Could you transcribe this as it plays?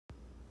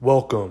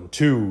Welcome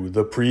to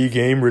the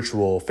Pregame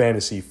Ritual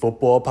Fantasy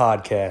Football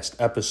Podcast,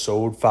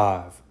 Episode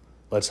 5.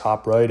 Let's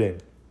hop right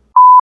in.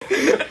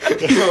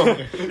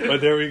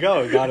 But there we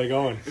go. Got it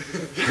going.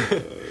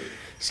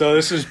 So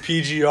this is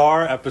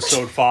PGR,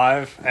 Episode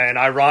 5. And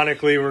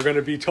ironically, we're going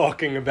to be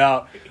talking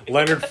about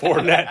Leonard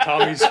Fournette,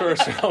 Tommy's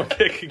first round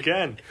pick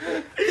again.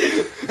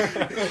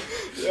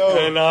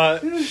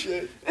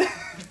 Shit.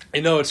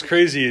 You know, what's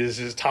crazy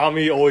is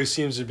Tommy always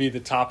seems to be the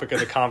topic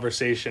of the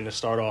conversation to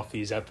start off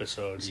these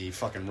episodes. He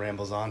fucking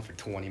rambles on for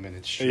 20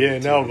 minutes straight. Yeah,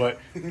 no, but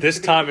this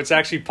time it's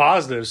actually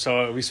positive.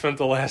 So we spent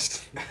the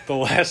last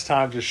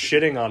time just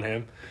shitting on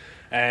him,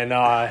 and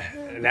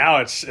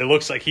now it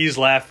looks like he's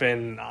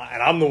laughing,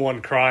 and I'm the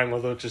one crying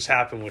with what just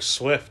happened with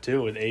Swift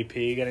too, with AP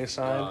getting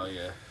signed. Oh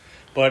yeah.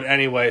 But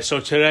anyway, so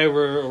today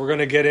we're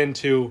gonna get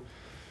into,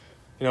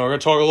 we're gonna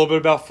talk a little bit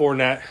about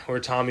Fournette,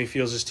 where Tommy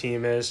feels his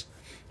team is.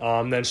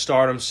 Then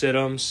stardom,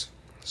 sit-ems,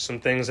 some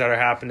things that are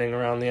happening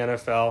around the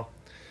NFL,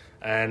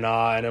 and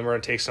then we're going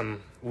to take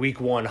some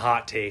Week 1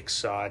 hot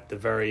takes at the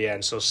very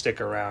end, so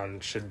stick around.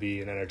 It should be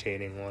an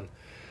entertaining one.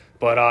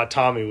 But,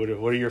 Tommy,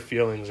 what are your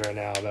feelings right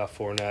now about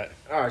Fournette?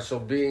 All right, so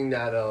being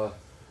that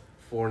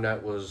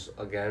Fournette was,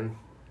 again,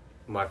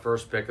 my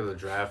first pick of the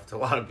draft, a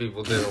lot of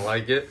people didn't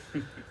like it.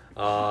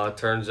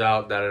 Turns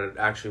out that it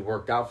actually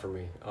worked out for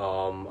me.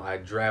 I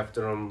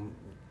drafted him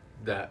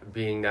that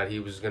he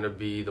was going to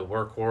be the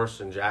workhorse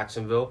in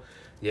Jacksonville.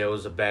 Yeah, it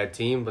was a bad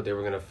team, but they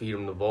were going to feed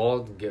him the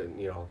ball. He's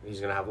going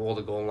to have all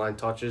the goal line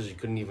touches. You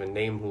couldn't even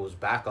name who his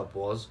backup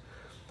was.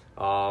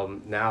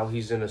 Now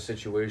he's in a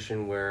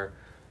situation where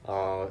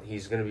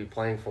he's going to be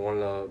playing for one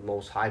of the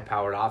most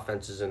high-powered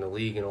offenses in the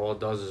league, and all it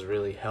does is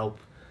really help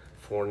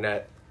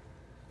Fournette's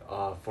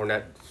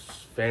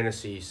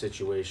fantasy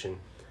situation.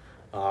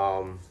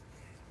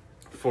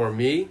 For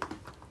me,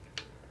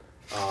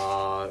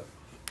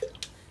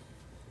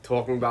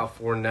 talking about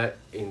Fournette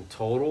in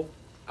total,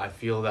 I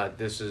feel that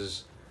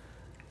he's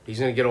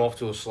going to get off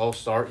to a slow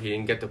start. He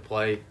didn't get to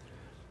play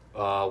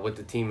with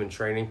the team in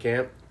training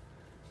camp.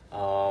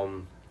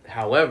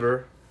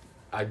 However,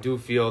 I do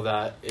feel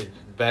that it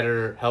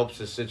better helps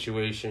the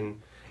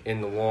situation in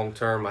the long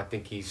term. I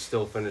think he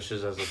still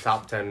finishes as a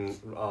top 10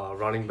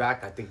 running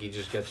back. I think he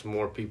just gets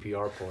more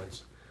PPR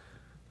points.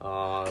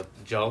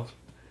 Joe?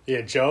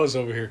 Yeah, Joe's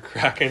over here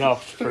cracking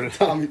up.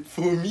 Tommy,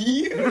 for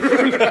me? I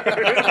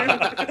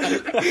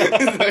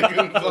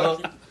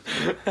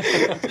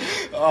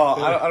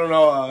don't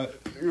know.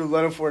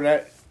 Leonard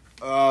Fournette.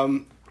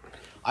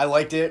 I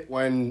liked it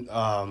when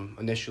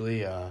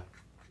initially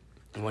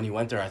when he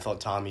went there. I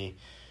thought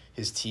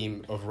his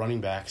team of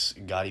running backs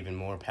got even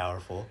more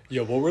powerful.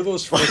 Yeah, what were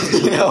those?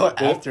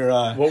 After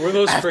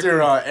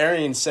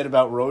Arians said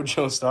about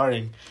Rojo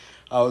starting,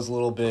 I was a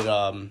little bit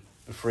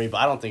afraid, but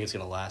I don't think it's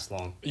gonna last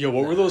long. Yo,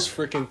 what were those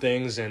freaking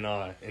things in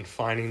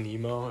Finding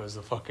Nemo? It was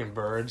the fucking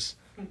birds.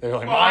 They're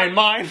like,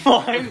 mine.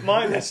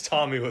 That's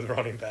Tommy with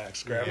running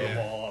backs, grabbing the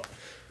ball up.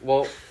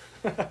 Well,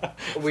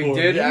 we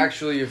did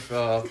actually,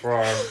 for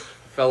our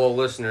fellow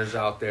listeners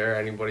out there,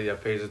 anybody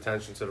that pays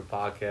attention to the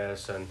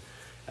podcast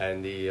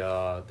and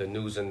the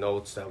news and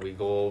notes that we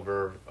go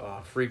over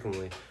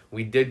frequently,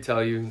 we did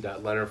tell you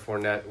that Leonard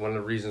Fournette, one of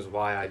the reasons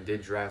why I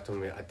did draft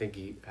him, I think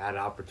he had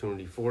an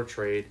opportunity for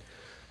trade.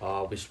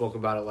 We spoke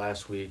about it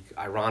last week.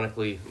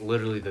 Ironically,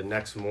 literally the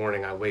next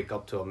morning, I wake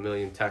up to a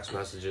million text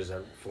messages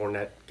that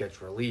Fournette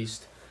gets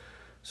released.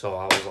 So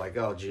I was like,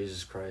 oh,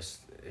 Jesus Christ,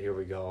 here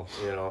we go.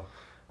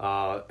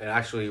 It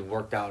actually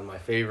worked out in my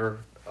favor.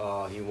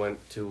 He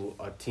went to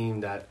a team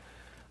that,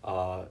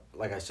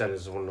 like I said,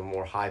 is one of the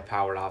more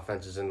high-powered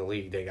offenses in the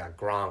league. They got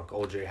Gronk,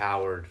 O.J.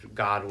 Howard,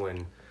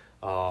 Godwin.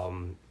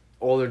 All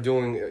they're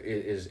doing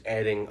is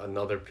adding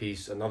another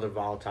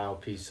volatile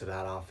piece to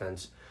that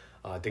offense.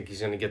 I think he's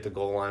going to get the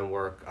goal line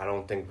work. I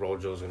don't think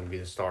Rojo's going to be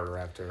the starter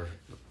after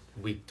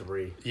week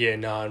 3. Yeah,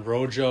 and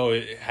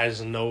Rojo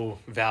has no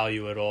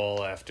value at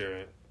all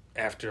after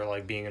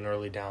like being an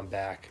early down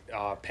back.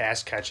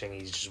 Pass catching,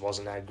 he just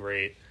wasn't that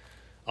great.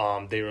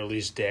 They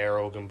released Dare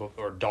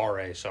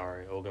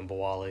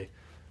Ogunbowale,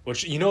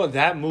 which,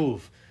 that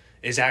move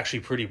is actually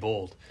pretty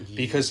bold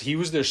because he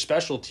was their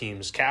special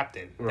teams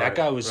captain. Right, that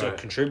guy was a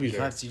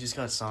contributor. He just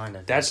got signed.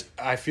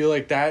 I feel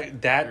like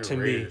that to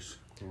me.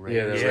 The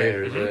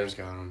Raiders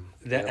got him.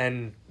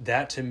 And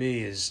that to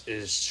me is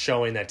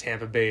showing that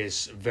Tampa Bay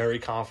is very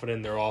confident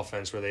in their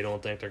offense, where they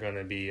don't think they're going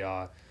to be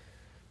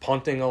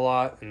punting a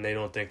lot, and they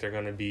don't think they're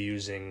going to be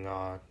using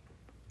Dare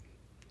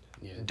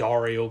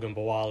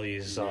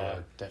Ogunbowale's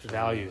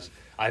values.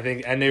 I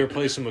think, and they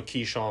replaced him with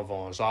Keyshawn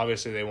Vaughn, so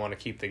obviously they want to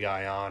keep the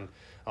guy on.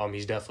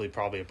 He's definitely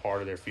probably a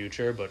part of their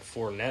future, but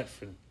Fournette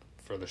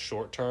for the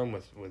short term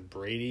with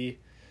Brady,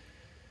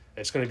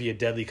 it's going to be a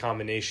deadly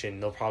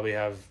combination. They'll probably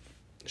have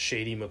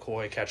Shady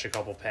McCoy catch a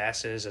couple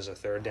passes as a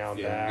third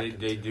down back.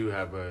 They do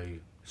have a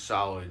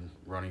solid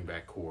running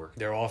back core.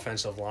 Their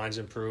offensive line's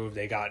improved.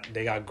 They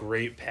got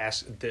great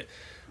pass.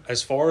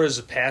 As far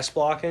as pass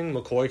blocking,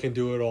 McCoy can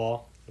do it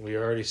all. We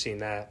already seen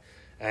that.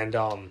 And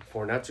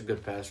Fournette's a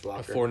good pass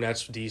blocker.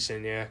 Fournette's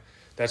decent, yeah.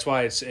 That's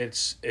why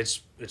it's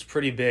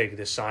pretty big,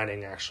 this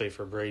signing actually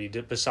for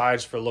Brady.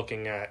 Besides for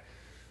looking at,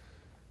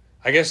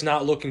 I guess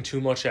not looking too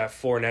much at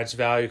Fournette's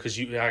value, because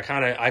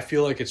I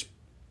feel like it's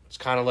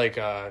kind of like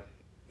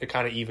it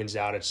kind of evens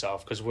out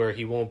itself, because where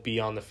he won't be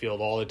on the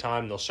field all the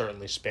time, they'll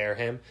certainly spare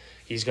him.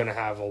 He's going to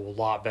have a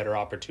lot better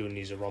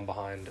opportunities to run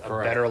behind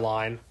a better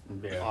line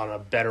on a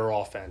better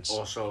offense.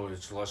 Also,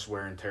 it's less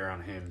wear and tear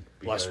on him,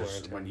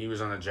 because when he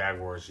was on the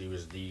Jaguars, he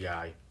was the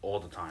guy all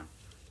the time.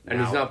 And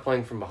he's not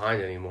playing from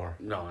behind anymore.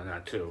 No,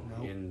 not too.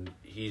 No. And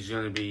he's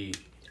going to be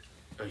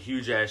a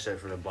huge asset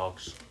for the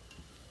Bucs.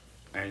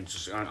 And it's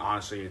just,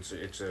 honestly, it's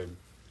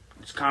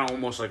kind of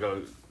almost like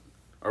a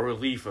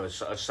relief, a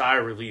sigh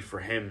of relief for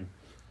him,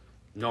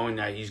 knowing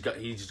that he's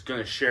going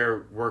to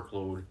share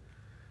workload.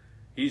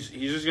 He's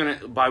just going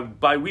to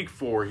by week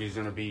 4 he's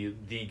going to be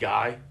the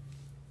guy,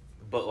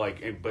 but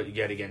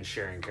yet again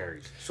sharing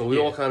carries. So we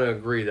all kind of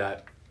agree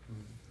that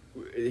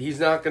he's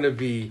not going to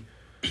be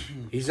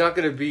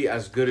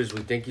as good as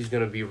we think he's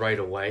going to be right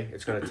away.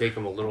 It's going to take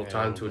him a little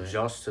time to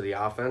adjust to the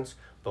offense,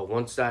 but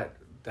once that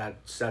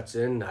sets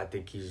in, I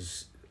think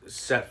he's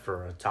set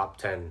for a top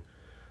 10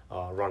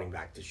 running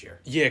back this year.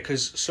 Yeah,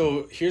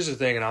 so here's the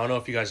thing, and I don't know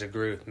if you guys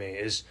agree with me,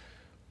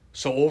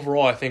 so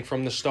overall I think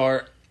from the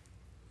start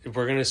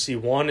we're going to see,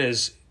 one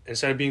is,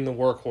 instead of being the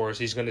workhorse,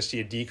 he's going to see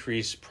a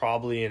decrease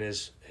probably in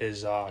his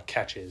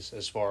catches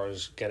as far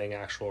as getting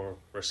actual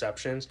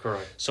receptions.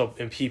 Correct. So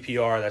in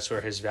PPR, that's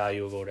where his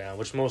value will go down,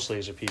 which mostly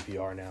is a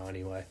PPR now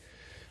anyway.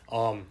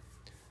 And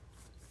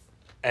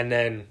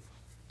then,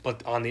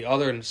 but on the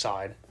other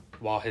side,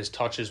 while his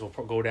touches will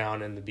go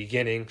down in the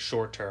beginning,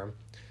 short term,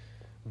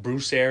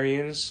 Bruce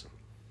Arians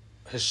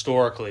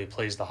historically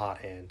plays the hot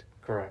hand.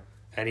 Correct.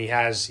 And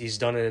he's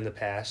done it in the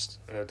past.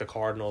 At the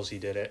Cardinals, he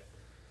did it.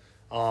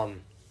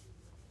 And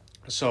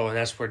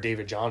that's where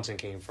David Johnson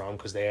came from,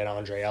 because they had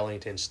Andre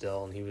Ellington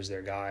still, and he was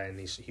their guy, and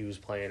he was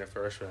playing at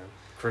first for them.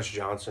 Chris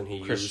Johnson.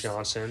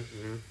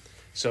 Mm-hmm.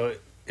 So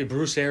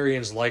Bruce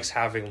Arians likes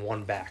having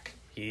one back.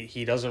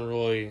 He doesn't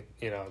really,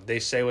 they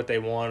say what they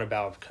want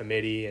about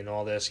committee and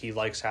all this. He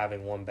likes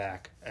having one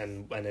back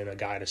and then a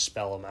guy to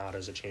spell him out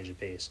as a change of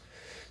pace.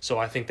 So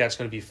I think that's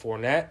going to be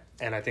Fournette,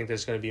 and I think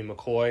there's going to be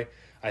McCoy.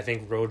 I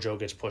think Rojo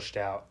gets pushed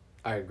out.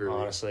 I agree,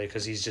 honestly,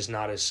 because he's just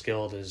not as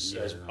skilled as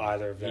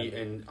either of them.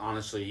 And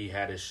honestly, he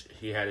had his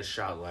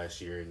shot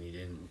last year, and he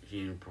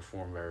didn't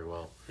perform very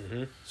well.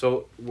 Mm-hmm.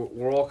 So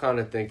we're all kind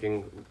of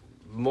thinking,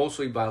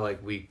 mostly by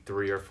like week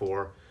 3 or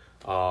 4.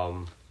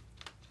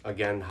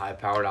 Again,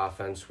 high-powered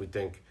offense. We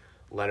think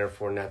Leonard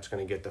Fournette's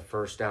going to get the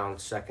first down,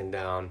 second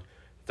down,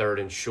 third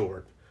and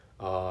short.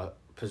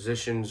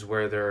 Positions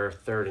where they're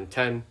 3rd and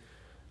 10,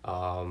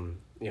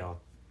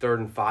 3rd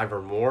and 5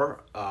 or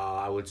more,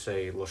 I would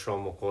say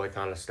LaShawn McCoy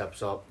kind of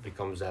steps up,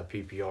 becomes that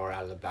PPR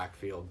out of the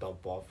backfield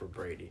dump ball for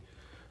Brady.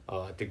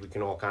 I think we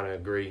can all kind of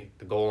agree.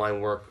 The goal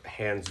line work,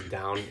 hands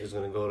down, is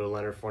going to go to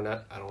Leonard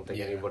Fournette. I don't think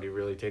anybody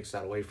really takes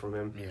that away from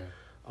him. Yeah.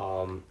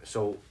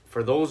 So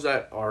for those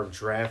that are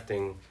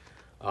drafting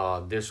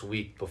this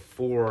week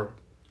before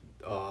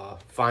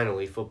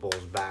finally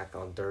football's back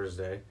on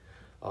Thursday,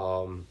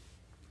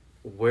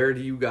 where do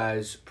you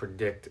guys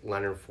predict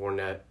Leonard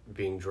Fournette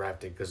being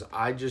drafted? Because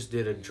I just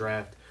did a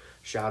draft.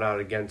 Shout out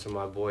again to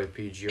my boy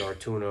PGR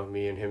Tuna.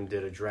 Me and him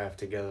did a draft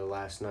together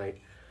last night.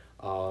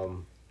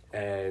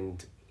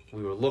 And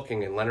we were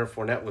looking, and Leonard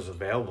Fournette was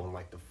available in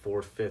like the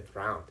 4th, 5th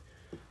round.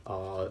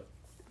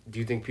 Do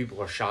you think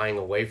people are shying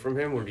away from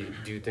him, or do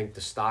you think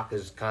the stock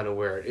is kind of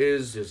where it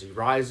is? Is he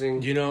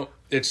rising?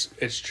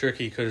 It's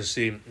tricky because,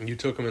 see, you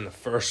took him in the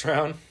 1st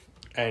round,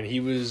 and he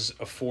was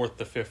a 4th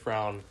to 5th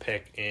round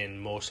pick in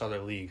most other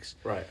leagues.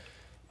 Right.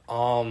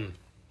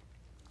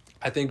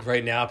 I think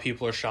right now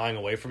people are shying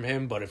away from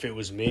him, but if it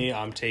was me,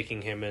 I'm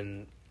taking him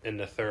in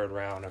the 3rd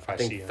round if I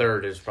see him. I think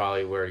 3rd is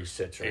probably where he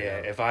sits right now.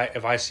 Yeah,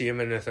 if I see him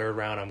in the 3rd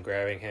round, I'm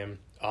grabbing him.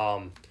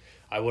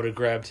 I would have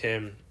grabbed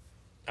him.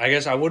 I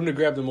guess I wouldn't have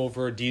grabbed him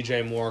over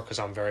DJ Moore because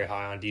I'm very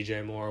high on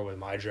DJ Moore with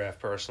my draft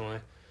personally.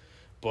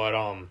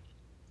 But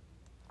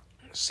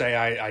say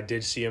I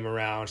did see him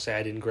around, say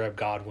I didn't grab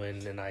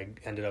Godwin and I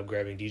ended up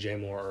grabbing DJ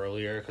Moore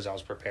earlier because I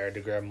was prepared to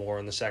grab Moore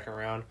in the 2nd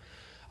round,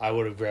 I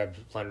would have grabbed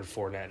Leonard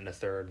Fournette in the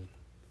 3rd,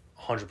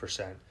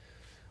 100%.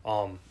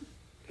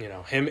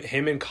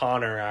 Him and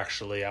Connor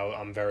actually.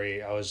 I'm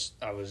high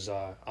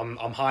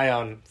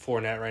on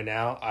Fournette right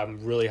now.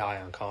 I'm really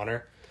high on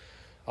Connor.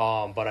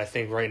 But I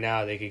think right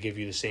now they could give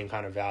you the same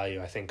kind of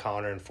value. I think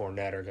Connor and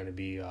Fournette are going to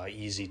be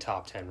easy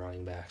top 10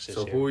 running backs this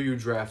year. So who are you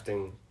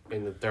drafting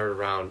in the 3rd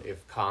round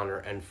if Connor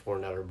and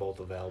Fournette are both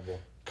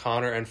available?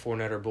 Connor and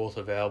Fournette are both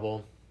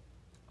available.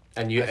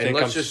 And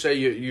let's just say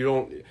you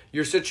don't,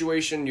 your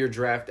situation, your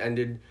draft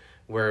ended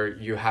where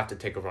you have to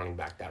take a running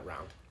back that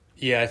round.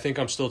 Yeah, I think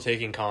I'm still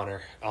taking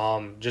Connor.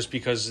 Just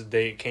because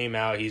they came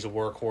out, he's a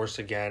workhorse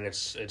again.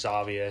 It's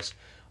obvious.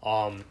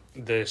 The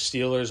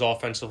Steelers'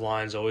 offensive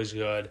line is always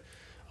good.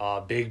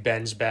 Big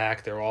Ben's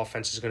back. Their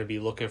offense is going to be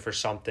looking for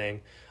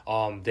something.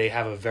 They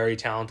have a very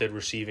talented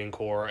receiving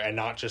core, and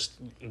not just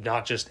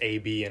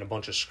AB and a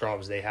bunch of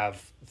scrubs. They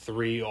have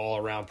 3 all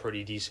around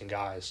pretty decent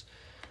guys.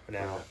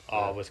 now.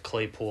 Yeah. With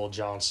Claypool,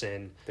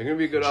 Johnson. They're gonna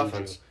be a good Juju.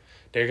 offense.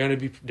 They're gonna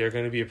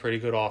be a pretty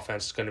good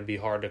offense. It's gonna be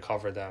hard to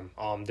cover them.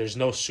 There's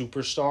no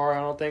superstar, I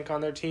don't think,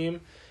 on their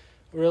team,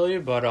 really.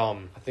 But I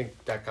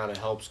think that kind of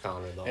helps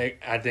Connor though.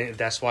 I think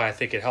that's why I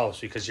think it helps,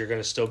 because you're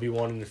gonna still be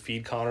wanting to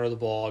feed Connor the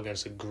ball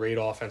against a great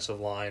offensive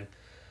line.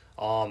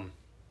 I'm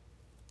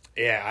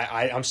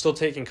still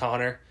taking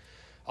Connor.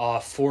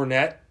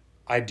 Fournette,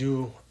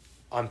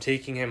 I'm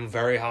taking him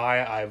very high.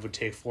 I would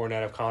take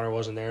Fournette if Connor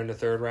wasn't there in the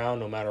third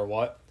round, no matter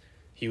what.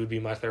 He would be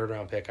my third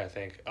round pick, I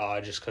think.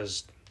 Just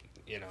because,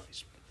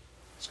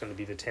 it's going to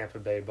be the Tampa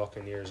Bay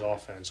Buccaneers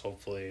offense.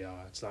 Hopefully,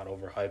 it's not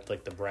overhyped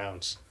like the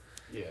Browns.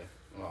 Yeah.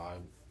 Well,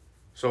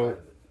 So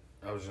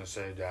I was gonna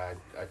say that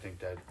I think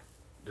that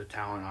the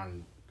talent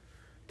on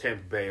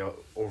Tampa Bay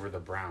over the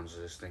Browns.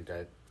 I just think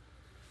that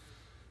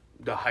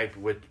the hype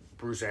with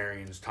Bruce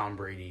Arians, Tom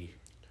Brady.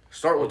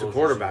 start with the those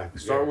quarterback.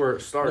 receivers, Start yeah. where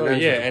start No, and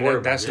end yeah, with the and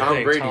quarterback. that's the Tom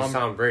thing, Brady's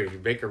Tom Brady.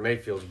 Baker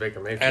Mayfield's Baker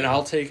Mayfield. And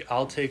I'll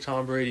take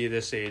Tom Brady at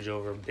this age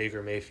over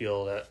Baker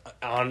Mayfield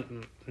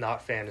on,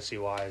 not fantasy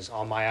wise,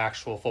 on my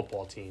actual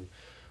football team,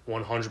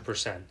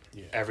 100%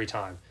 every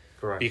time.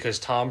 Correct. Because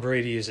Tom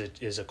Brady is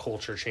a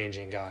culture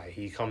changing guy.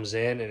 He comes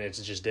in and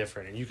it's just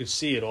different, and you can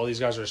see it. All these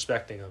guys are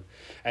respecting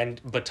him,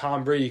 but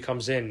Tom Brady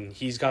comes in and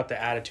he's got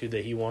the attitude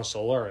that he wants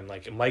to learn.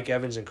 Like Mike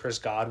Evans and Chris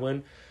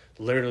Godwin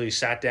literally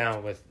sat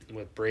down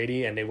with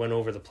Brady and they went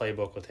over the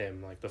playbook with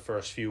him like the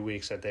first few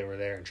weeks that they were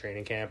there in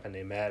training camp, and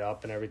they met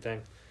up and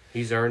everything.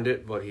 He's earned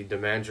it, but he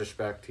demands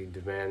respect. He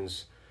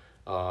demands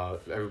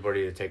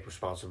everybody to take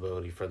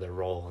responsibility for their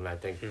role, and I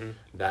think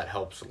that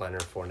helps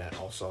Leonard Fournette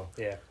also.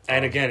 Yeah,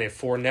 and again,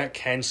 if Fournette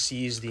can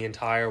seize the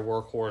entire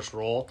workhorse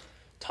role,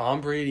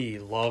 Tom Brady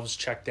loves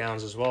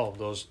checkdowns as well.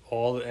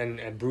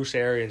 And Bruce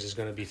Arians is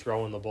going to be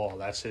throwing the ball.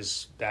 That's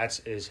his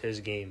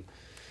game.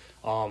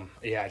 I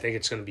think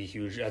it's going to be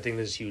huge. I think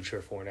this is huge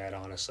for Fournette,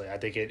 honestly. I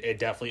think it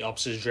definitely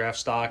ups his draft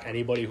stock.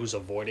 Anybody who's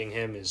avoiding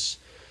him is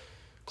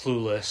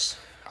clueless.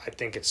 I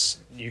think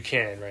you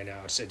can right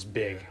now. It's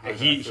big. I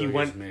He feel like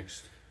went it's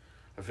mixed.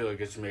 I feel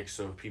like it's mixed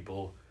of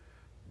people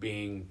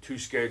being too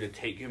scared to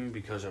take him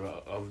because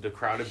of the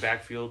crowded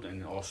backfield,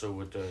 and also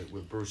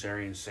with Bruce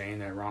Arians saying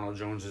that Ronald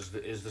Jones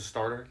is the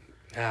starter.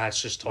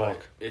 it's just talk.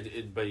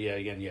 But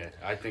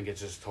I think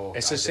it's just talk.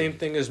 It's the same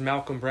thing as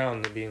Malcolm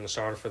Brown being the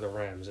starter for the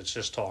Rams. It's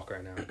just talk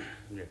right now.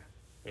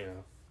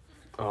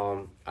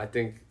 Yeah. I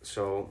think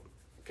so.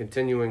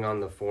 Continuing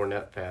on the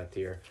Fournette path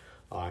here,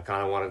 I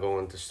kind of want to go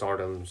into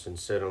stardoms and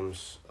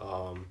situms.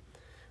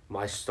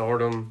 My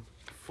stardom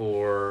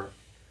for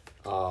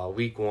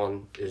week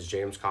 1 is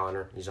James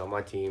Conner. He's on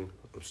my team.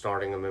 I'm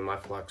starting him in my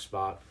flex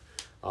spot.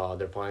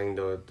 They're playing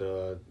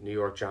the New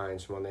York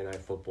Giants Monday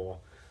Night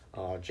Football.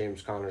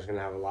 James Conner's going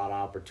to have a lot of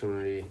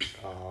opportunity,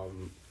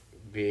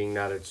 being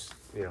that it's,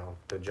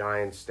 the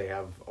Giants, they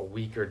have a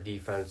weaker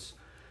defense.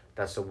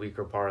 That's the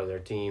weaker part of their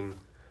team.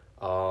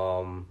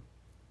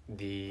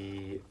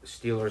 The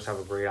Steelers have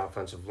a great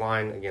offensive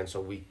line against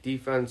a weak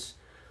defense.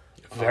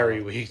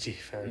 Very weak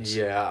defense.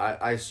 Yeah,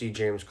 I see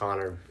James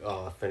Conner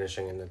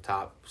finishing in the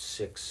top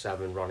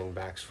 6-7 running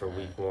backs for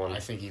week 1. I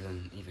think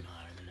even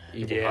higher than that.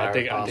 Even I higher,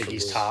 think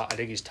he's possibly. top. I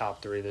think he's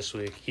top 3 this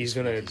week. He's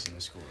gonna. He's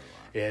gonna score a lot.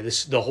 Yeah, the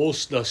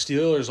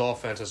Steelers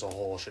offense as a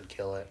whole should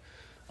kill it.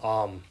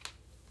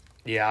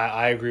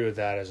 I agree with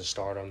that as a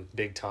stardom,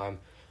 big time.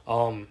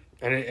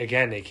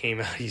 Again, they came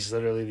out. He's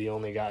literally the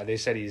only guy. They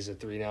said he's a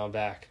 3-down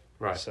back.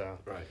 Right. So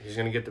Right. He's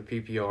going to get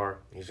the PPR.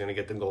 He's going to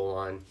get the goal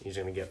line. He's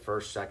going to get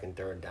first, second,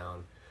 third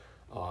down.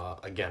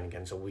 Again,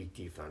 against a weak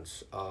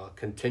defense.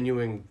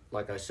 Continuing,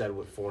 like I said,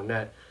 with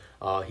Fournette,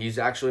 he's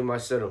actually my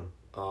situm.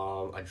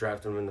 I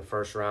drafted him in the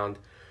first round.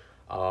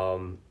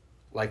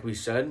 Like we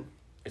said,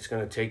 it's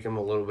going to take him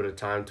a little bit of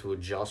time to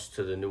adjust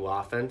to the new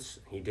offense.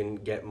 He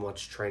didn't get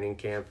much training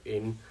camp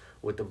in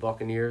with the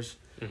Buccaneers.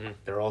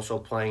 They're also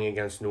playing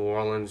against New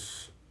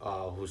Orleans,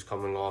 who's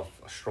coming off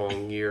a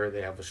strong year.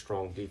 They have a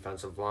strong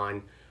defensive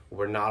line.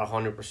 We're not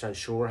 100%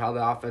 sure how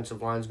the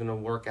offensive line is going to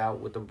work out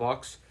with the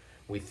Bucs.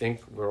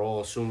 We're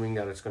all assuming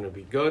that it's going to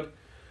be good,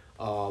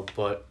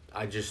 but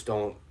I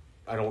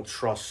don't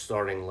trust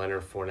starting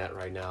Leonard Fournette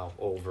right now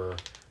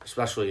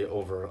especially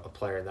over a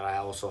player that I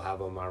also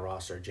have on my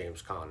roster,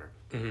 James Conner.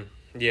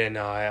 yeah,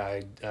 no,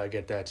 I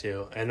get that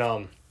too, and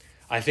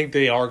I think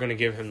they are going to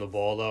give him the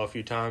ball though a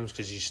few times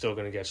because he's still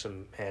going to get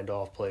some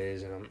handoff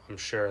plays, and I'm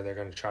sure they're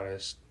going to try to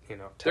test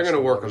They're going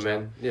to work waters him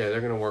out. in. Yeah,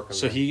 they're going to work him in.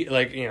 So he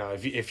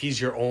if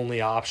he's your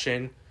only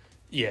option,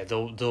 yeah,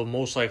 they'll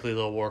most likely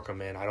they'll work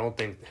him in. I don't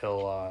think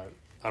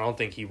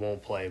he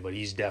won't play, but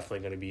he's definitely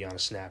going to be on a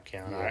snap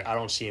count. Yeah. I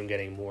don't see him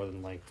getting more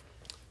than like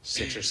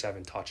 6 or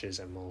 7 touches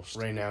at most.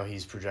 Right now,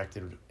 he's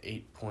projected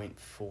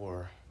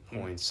 8.4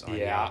 points on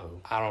Yeah, Yahoo.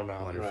 I don't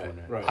know. Leonard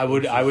Fournette. Right.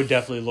 I would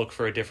definitely look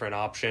for a different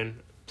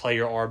option. Play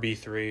your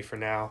RB3 for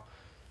now.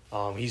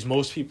 He's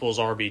most people's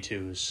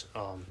RB2s.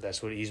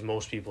 He's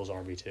most people's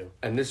RB2.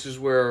 And this is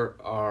where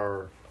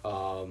our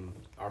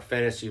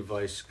fantasy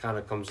advice kind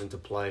of comes into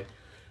play.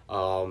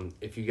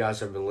 If you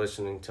guys have been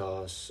listening to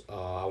us,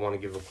 I want to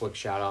give a quick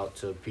shout out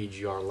to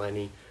PGR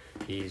Lenny.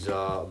 He's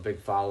a big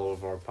follower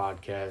of our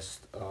podcast.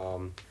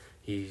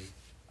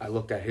 I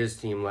looked at his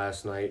team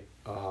last night.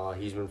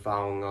 He's been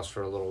following us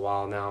for a little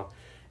while now,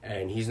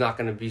 and he's not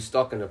going to be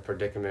stuck in a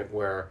predicament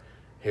where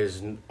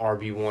his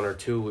RB1 or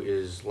 2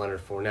 is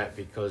Leonard Fournette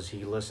because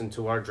he listened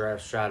to our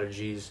draft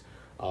strategies.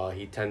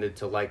 He tended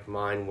to like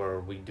mine where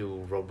we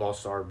do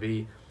robust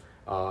RB.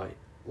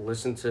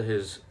 Listen to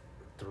his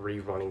 3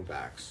 running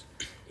backs.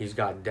 He's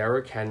got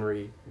Derrick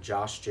Henry,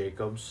 Josh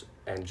Jacobs,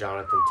 and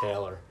Jonathan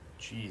Taylor.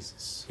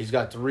 Jesus. He's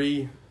got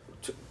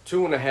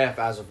 2.5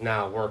 as of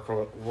now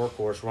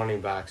workhorse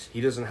running backs.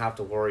 He doesn't have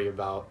to worry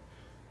about,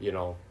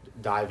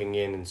 diving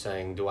in and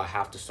saying, do I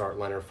have to start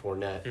Leonard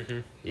Fournette?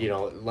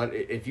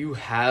 Mm-hmm. If you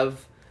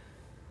have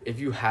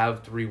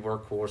 3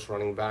 workhorse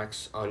running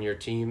backs on your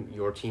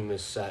team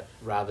is set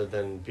rather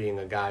than being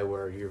a guy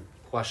where you're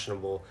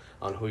questionable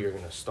on who you're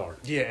going to start.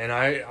 Yeah, and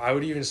I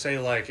would even say,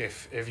 like,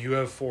 if you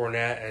have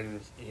Fournette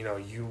and,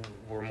 you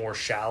were more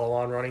shallow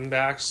on running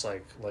backs,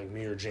 like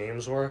me or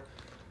James were,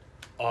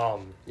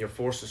 you're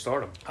forced to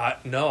start him.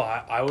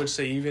 I would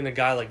say even a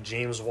guy like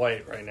James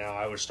White right now,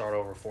 I would start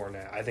over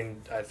Fournette.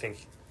 I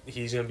think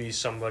he's going to be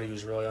somebody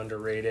who's really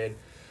underrated.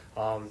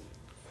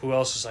 Who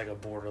else is like a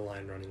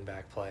borderline running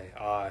back play?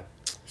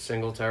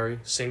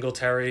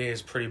 Singletary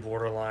is pretty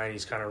borderline.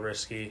 He's kind of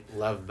risky.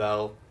 Lev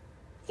Bell,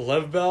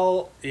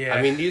 yeah.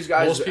 I mean, these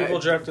guys. Most people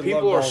drafted Lev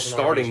People are Bell's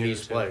starting an RB2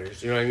 these too.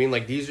 players. You know what I mean?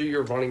 Like, these are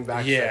your running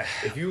backs. Yeah.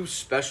 If you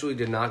especially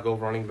did not go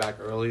running back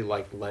early,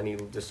 like Lenny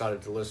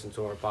decided to listen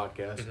to our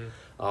podcast,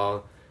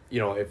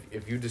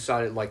 if you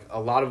decided, like a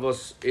lot of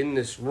us in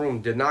this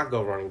room did not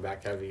go running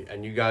back heavy,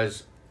 and you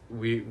guys,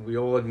 we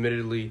all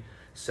admittedly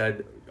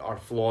said our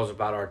flaws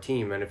about our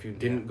team, and if you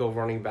didn't go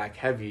running back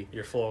heavy,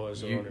 Your flaw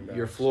is running back.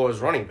 your flaw is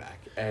running back.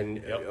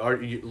 And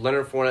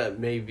Leonard Fournette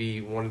may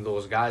be one of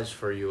those guys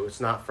for you.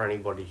 It's not for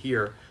anybody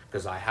here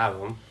because I have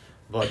him.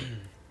 But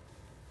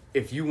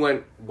if you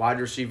went wide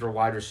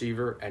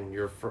receiver, and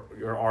your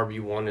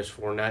RB1 is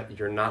Fournette,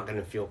 you're not going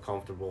to feel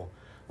comfortable.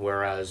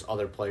 Whereas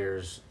other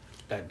players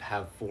that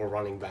have 4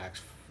 running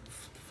backs,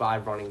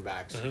 5 running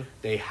backs,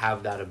 they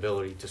have that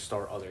ability to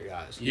start other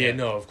guys. Yeah,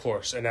 no, of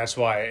course, and that's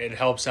why it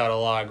helps out a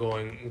lot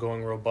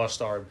going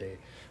robust RB.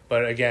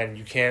 But again,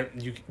 you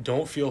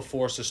don't feel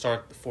forced to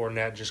start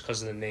Fournette just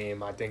because of the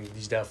name. I think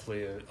he's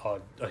definitely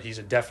he's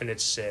a definite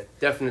sit.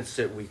 Definite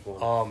sit week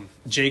 1.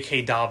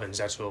 J.K. Dobbins,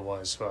 that's what it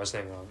was. What I was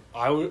thinking of.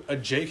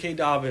 J.K.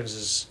 Dobbins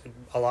is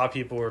a lot of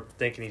people were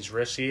thinking he's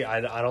risky.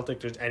 I don't think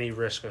there's any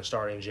risk in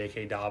starting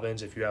J.K.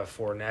 Dobbins if you have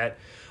Fournette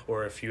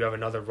or if you have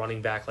another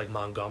running back like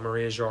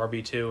Montgomery as your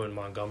RB2 and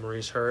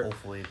Montgomery's hurt.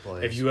 Hopefully he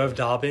plays. If you have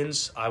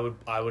Dobbins, I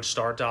would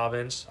start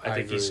Dobbins. I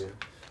think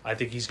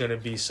agree. he's going to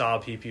be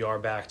solid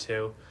PPR back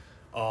too.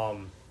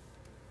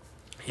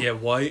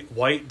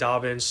 White,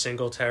 Dobbins,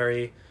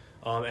 Singletary,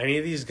 any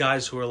of these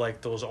guys who are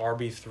like those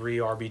RB3,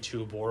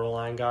 RB2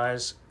 borderline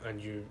guys,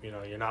 and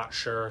you're not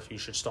sure if you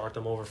should start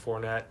them over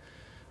Fournette,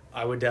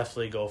 I would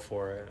definitely go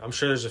for it. I'm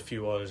sure there's a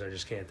few others I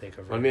just can't think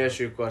of. Let me ask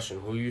you a question: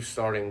 who are you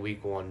starting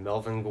week 1,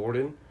 Melvin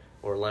Gordon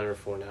or Leonard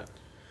Fournette?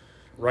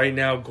 Right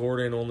now,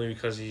 Gordon only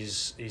because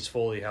he's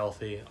fully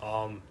healthy.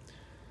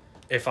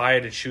 If I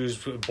had to choose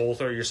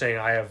both, or you're saying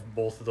I have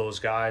both of those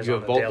guys You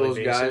on have a both daily those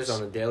basis? guys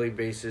on a daily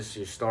basis.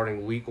 You're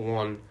starting week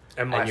 1,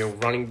 and your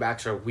running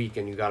backs are weak,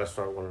 and you got to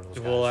start one of those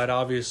guys. Well, I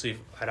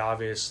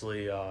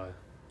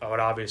would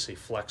obviously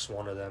flex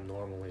one of them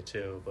normally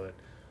too, but.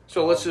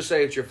 So let's just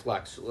say it's your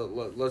flex.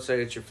 Let's say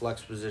it's your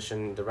flex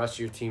position. The rest of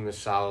your team is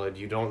solid.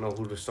 You don't know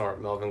who to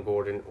start, Melvin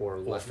Gordon or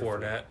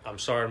Fournette. I'm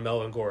sorry,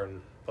 Melvin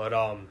Gordon, but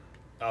I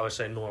would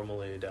say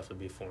normally it'd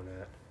definitely be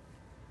Fournette.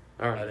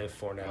 All right. I think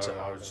Fournette's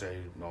I would say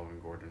Melvin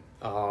Gordon.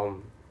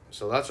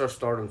 So that's our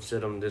start 'em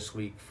sit 'em this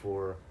week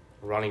for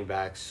running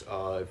backs.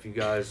 If you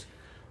guys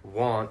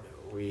want,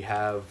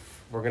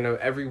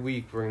 every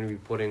week we're gonna be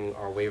putting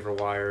our waiver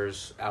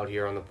wires out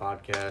here on the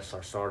podcast.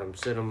 Our start 'em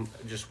sit 'em,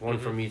 just one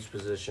from each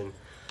position,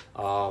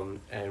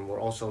 and we're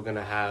also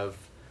gonna have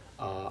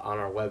on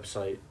our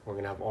website we're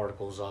gonna have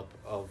articles up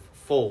of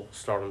full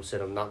start 'em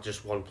sit 'em, not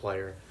just one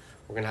player.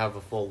 We're going to have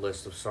a full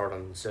list of start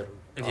 'em and sit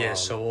 'em. Yeah,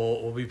 so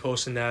we'll be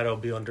posting that. It'll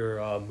be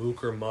under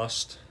Mook or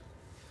Must.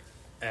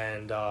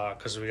 And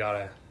because we got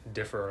to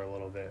differ a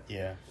little bit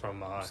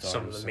from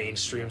some of the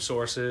mainstream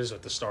sources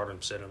with the start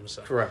 'em, sit 'em.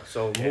 So. Correct.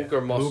 So Mook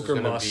or Must Mook is or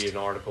going to Must. be an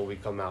article we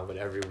come out with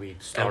every week.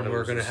 And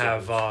we're gonna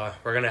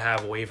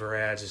have waiver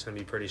ads. It's gonna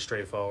be pretty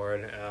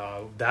straightforward.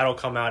 That'll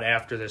come out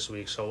after this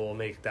week, so we'll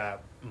make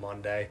that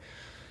Monday.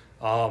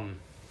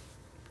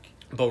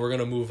 But we're going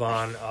to move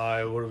on.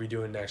 What are we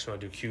doing next? You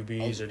want to do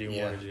QBs or do you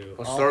want to do...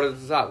 Let's start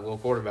at the top. We'll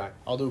quarterback.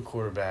 I'll do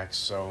quarterbacks.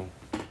 So,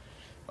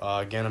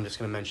 again, I'm just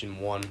going to mention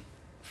one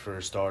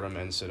for stardom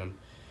and sit-em.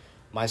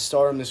 My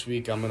stardom this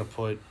week, I'm going to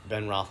put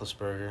Ben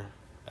Roethlisberger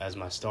as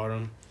my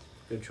stardom.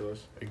 Good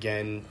choice.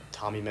 Again,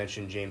 Tommy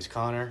mentioned James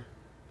Conner.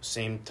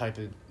 Same type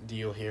of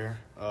deal here,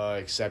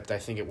 except I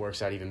think it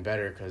works out even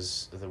better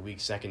because the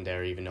weak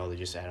secondary, even though they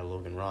just added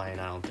Logan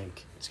Ryan, I don't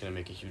think it's going to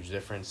make a huge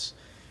difference.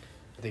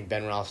 I think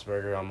Ben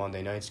Roethlisberger on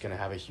Monday night is going to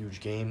have a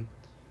huge game.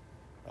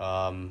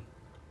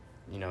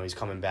 He's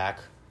coming back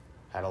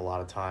had a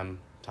lot of time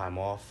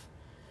off.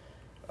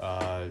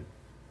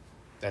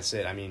 That's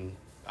it. I mean,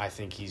 I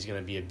think he's going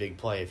to be a big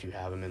play if you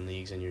have him in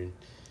leagues and you're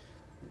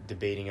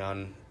debating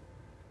on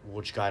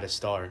which guy to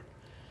start.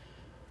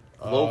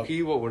 Low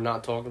key, what we're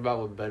not talking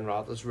about with Ben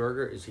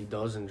Roethlisberger is he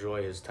does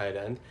enjoy his tight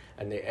end,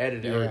 and they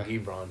added Eric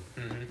Ebron.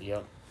 Mm-hmm.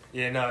 Yep.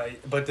 Yeah, no,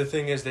 but the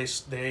thing is,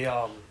 they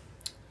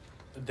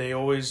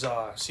always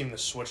seem to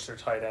switch their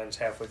tight ends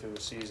halfway through the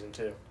season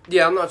too.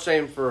 Yeah, I'm not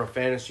saying for a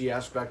fantasy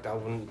aspect, I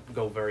wouldn't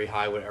go very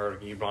high with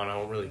Eric Ebron. I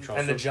don't really trust him.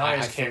 And the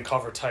Giants can't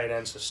cover tight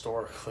ends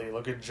historically.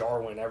 Look at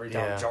Jarwin every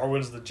time. Yeah.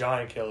 Jarwin's the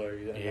giant killer.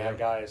 That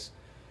guy's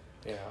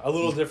a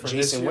little different Jason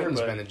this year. Witten's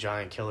been the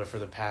giant killer for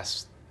the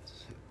past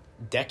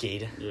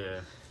decade.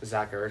 Yeah.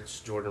 Zach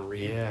Ertz, Jordan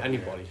Reed,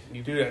 anybody.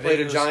 You Dude,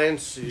 play the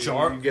Giants, you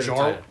get a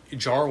tight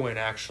end. Jarwin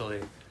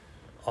actually,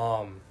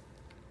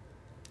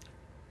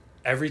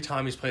 every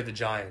time he's played the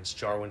Giants,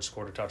 Jarwin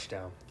scored a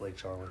touchdown. Blake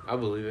Jarwin. I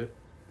believe it.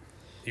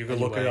 You can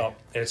look it up.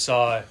 It's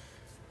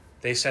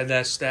they said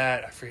that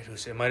stat. I forget who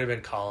said it. Might have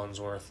been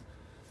Collinsworth,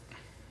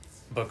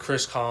 but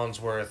Chris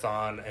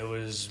Collinsworth it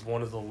was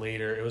one of the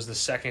later. It was the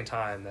second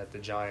time that the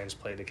Giants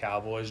played the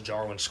Cowboys.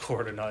 Jarwin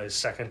scored his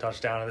second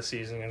touchdown of the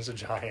season against the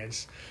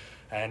Giants,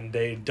 and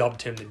they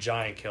dubbed him the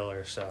Giant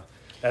Killer. So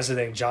that's the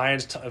thing.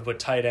 Giants with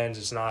tight ends,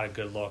 it's not a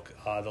good look.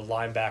 The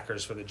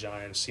linebackers for the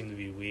Giants seem to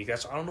be weak. I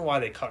don't know why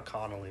they cut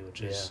Connolly,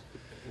 which is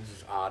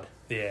odd.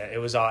 Yeah, it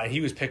was odd.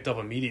 He was picked up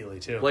immediately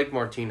too. Blake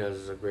Martinez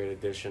is a great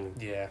addition.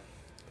 Yeah,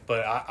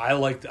 but I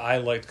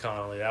liked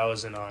Connolly. That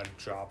was an odd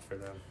drop for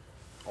them.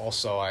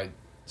 Also, I'd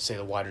say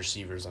the wide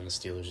receivers on the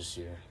Steelers this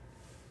year,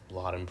 a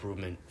lot of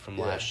improvement from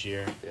last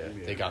year. Yeah.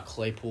 They got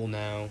Claypool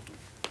now.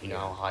 You know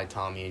how high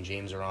Tommy and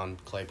James are on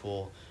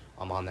Claypool.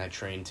 I'm on that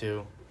train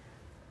too.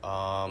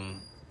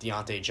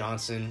 Deontay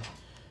Johnson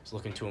is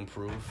looking to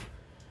improve.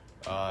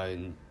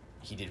 And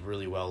he did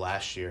really well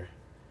last year.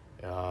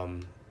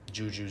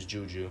 Juju's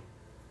Juju.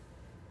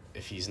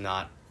 If he's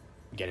not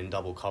getting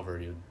double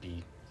covered, he would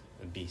be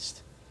a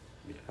beast.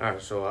 All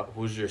right, so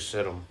who's your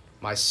sit-em?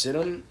 My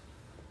sit-em,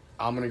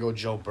 I'm going to go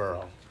Joe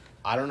Burrow.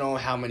 I don't know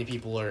how many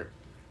people are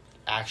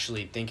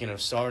actually thinking of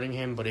starting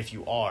him, but if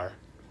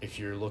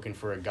you're looking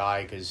for a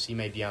guy, because he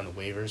may be on the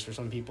waivers for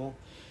some people,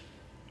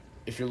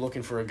 if you're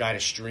looking for a guy to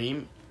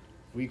stream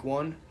week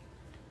 1,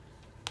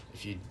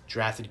 if you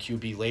drafted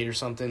QB late or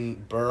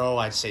something, Burrow,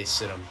 I'd say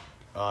sit him.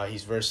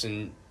 He's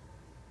versing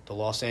the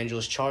Los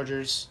Angeles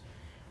Chargers.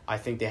 I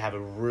think they have a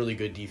really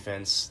good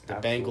defense. The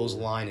Bengals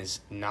line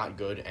is not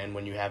good, and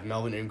when you have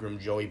Melvin Ingram,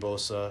 Joey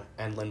Bosa,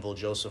 and Linval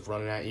Joseph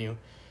running at you,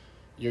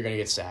 you're going to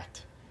get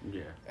sacked.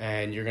 Yeah.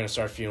 And you're going to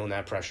start feeling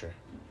that pressure.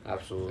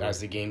 Absolutely.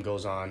 As the game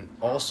goes on.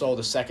 Also,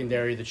 the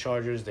secondary of the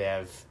Chargers, they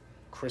have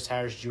Chris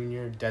Harris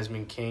Jr.,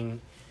 Desmond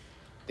King.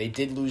 They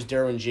did lose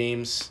Derwin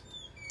James,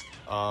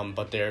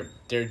 but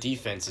their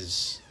defense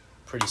is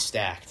pretty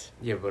stacked.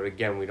 Yeah, but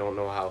again, we don't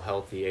know how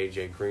healthy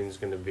A.J. Green's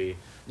going to be.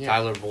 Yeah.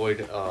 Tyler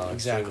Boyd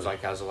seems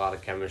like has a lot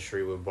of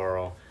chemistry with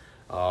Burrow.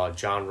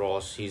 John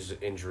Ross, he's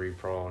injury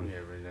prone. Yeah,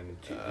 but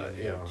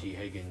then T.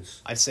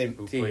 Higgins. I'd say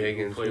who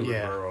played with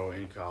Burrow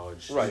in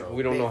college. Right. So.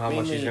 We don't know how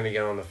much he's going to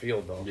get on the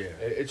field, though. Yeah.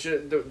 It's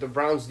the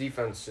Browns'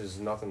 defense is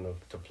nothing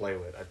to play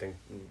with. I think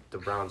the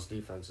Browns'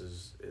 defense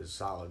is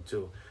solid,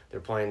 too. They're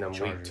playing them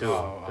week 2.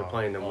 They're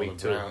playing them week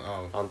 2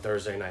 on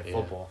Thursday Night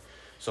Football.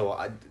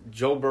 So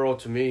Joe Burrow,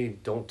 to me,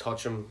 don't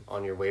touch him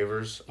on your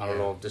waivers. I don't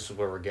know if this is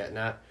where we're getting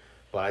at.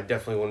 But I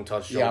definitely wouldn't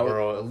touch Joe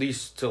Burrow at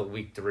least till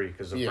week 3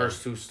 because the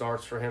first 2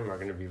 starts for him are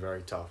going to be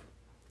very tough.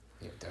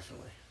 Yeah,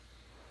 definitely.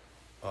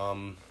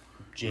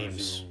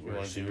 James, you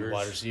want to do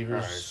wide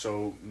receivers? All right,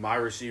 so my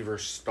receiver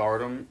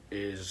stardom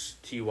is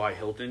T.Y.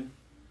 Hilton.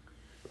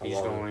 He's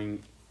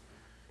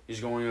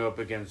going up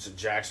against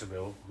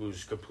Jacksonville,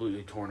 who's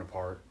completely torn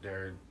apart.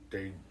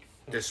 They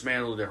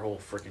dismantled their whole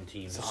freaking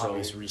team. It's an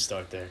obvious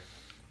restart there.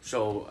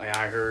 So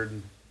I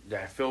heard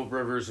that Phillip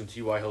Rivers and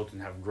T.Y.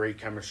 Hilton have great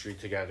chemistry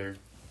together.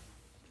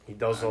 He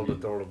does love to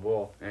throw the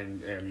ball.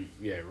 And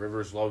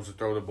Rivers loves to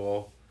throw the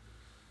ball.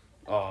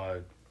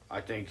 I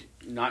think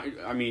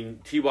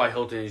T.Y.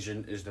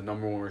 Hilton is the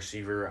number 1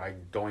 receiver. I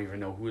don't even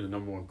know who the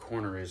number 1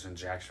 corner is in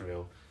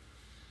Jacksonville.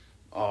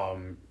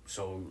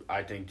 So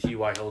I think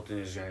T.Y. Hilton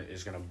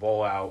is gonna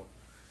ball out.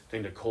 I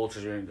think the Colts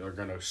are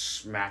gonna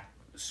smack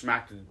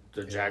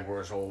the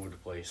Jaguars all over the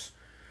place.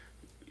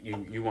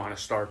 You want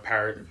to start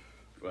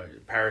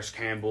Paris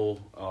Campbell,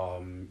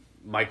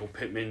 Michael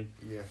Pittman.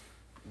 Yeah.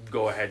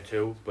 Go ahead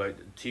too,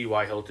 but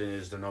T.Y. Hilton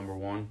is the number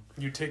 1.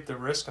 You take the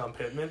risk on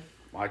Pittman?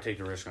 I take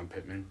the risk on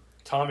Pittman.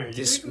 Tommy, are you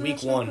this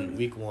week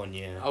 1,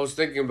 yeah. I was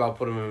thinking about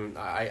putting him in.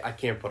 I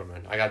can't put him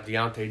in. I got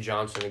Deontay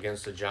Johnson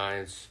against the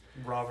Giants.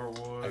 Robert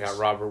Woods. I got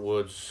Robert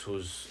Woods,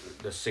 who's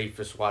the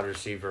safest wide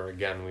receiver.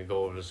 Again, we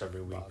go over this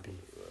every week.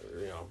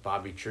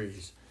 Bobby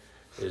Trees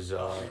is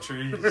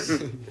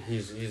Trees.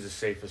 he's the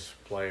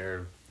safest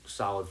player,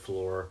 solid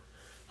floor,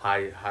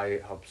 high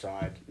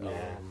upside.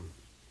 Yeah.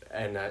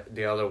 And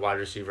the other wide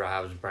receiver I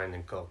have is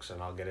Brandon Cooks, and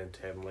I'll get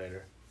into him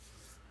later.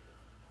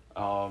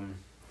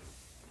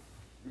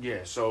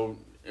 So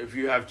if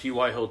you have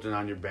T.Y. Hilton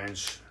on your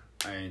bench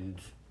and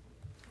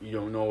you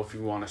don't know if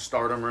you want to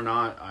start him or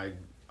not. I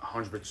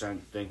 100%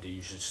 think that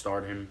you should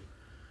start him.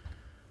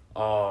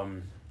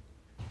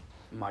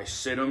 My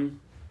sit-em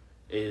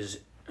is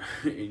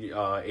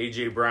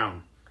AJ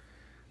Brown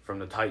from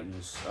the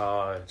Titans.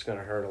 It's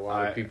gonna hurt a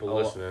lot of people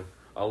listening.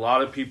 A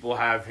lot of people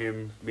have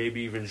him,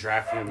 maybe even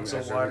draft him as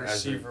a wide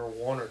receiver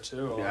 1 or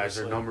 2. Yeah, as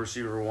their number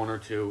receiver 1 or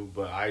 2.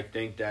 But I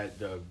think that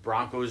the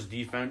Broncos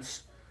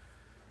defense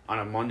on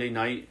a Monday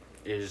night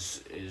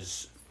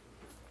is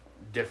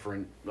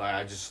different.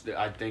 I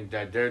think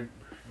that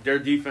their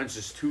defense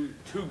is too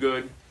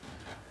good.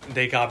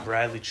 They got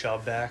Bradley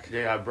Chubb back.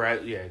 They got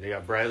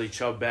Bradley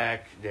Chubb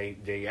back.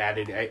 They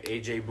added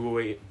AJ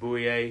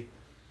Bouye.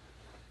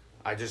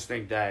 I just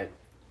think that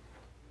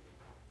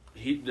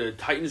the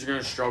Titans are going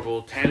to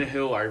struggle.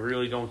 Tannehill, I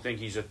really don't think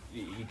he can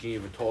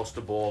even toss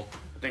the ball.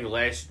 I think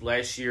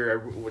last year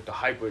with the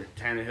hype with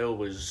Tannehill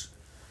was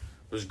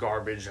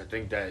garbage. I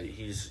think that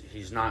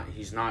he's not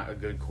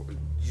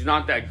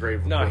that great.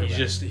 Of a No,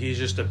 he's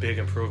just a big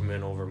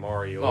improvement over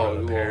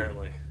Mariota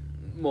apparently.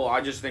 Well,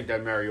 I just think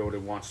that Mariota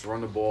wants to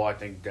run the ball. I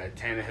think that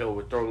Tannehill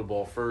would throw the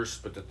ball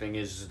first, but the thing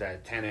is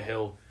that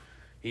Tannehill,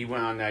 he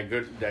went on that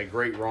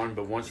great run,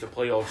 but once the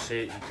playoffs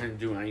hit, he couldn't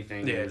do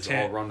anything. Yeah, it was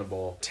all run the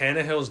ball.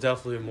 Tannehill's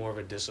definitely more of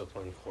a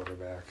disciplined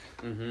quarterback.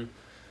 Mm-hmm.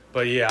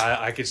 But yeah,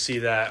 I could see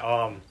that.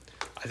 I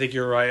think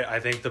you're right.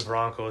 I think the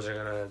Broncos are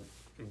gonna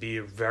be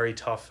a very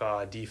tough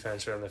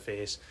defense around the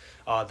face.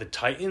 The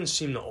Titans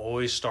seem to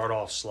always start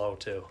off slow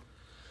too.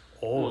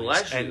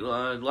 Always.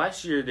 Well,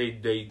 last year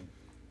they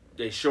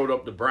showed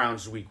up the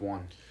Browns week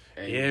 1.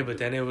 Yeah, but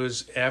then it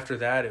was after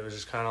that. It was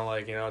just kind of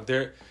like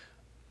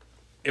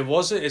It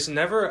wasn't. It's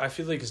never. I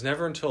feel like it's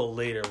never until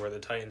later where the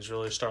Titans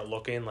really start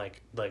looking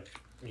like.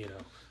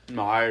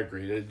 No, I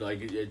agree.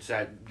 It's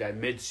that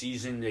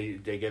mid-season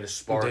they get a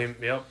spark.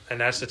 Yep, and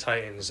that's the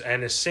Titans,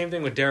 and it's the same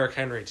thing with Derrick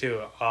Henry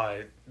too.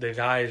 The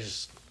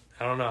guy's,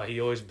 I don't know.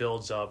 He always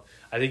builds up.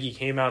 I think he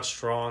came out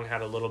strong,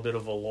 had a little bit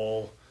of a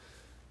lull,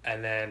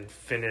 and then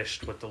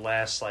finished with the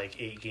last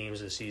 8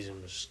 games of the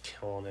season was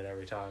killing it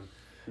every time.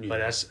 Yeah. But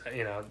that's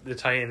the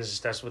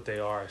Titans. That's what they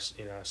are.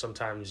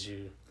 Sometimes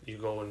you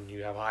go and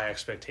you have high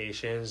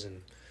expectations,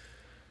 and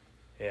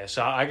yeah,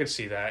 so I could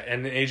see that.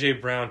 And AJ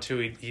Brown too.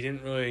 He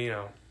didn't really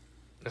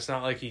It's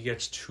not like he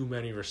gets too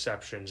many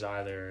receptions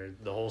either.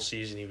 The whole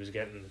season he was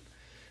getting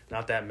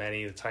not that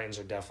many. The Titans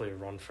are definitely a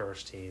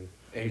run-first team.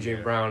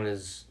 AJ Brown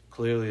is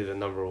clearly the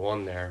number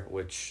 1 there,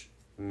 which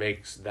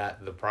makes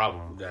that the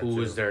problem.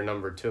 Who is their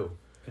number 2?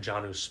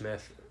 Jonnu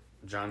Smith.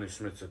 Jonnu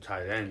Smith's a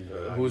tight end.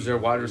 Who's their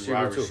wide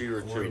receiver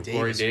too? Corey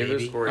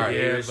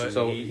Davis.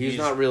 So he's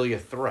not really a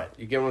threat.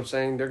 You get what I'm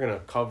saying? They're going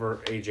to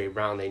cover AJ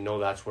Brown. They know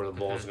that's where the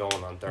ball's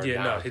going on third down.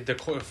 Yeah,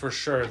 no, for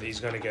sure he's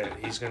going to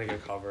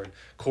get covered.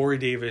 Corey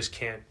Davis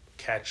can't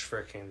catch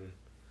freaking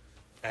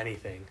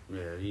anything.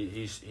 Yeah,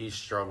 he's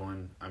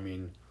struggling. I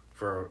mean,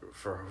 for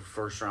a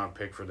first round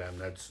pick for them,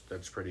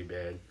 that's pretty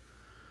bad.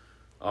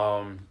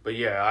 But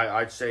yeah,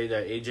 I'd say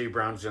that AJ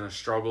Brown's going to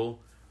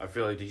struggle. I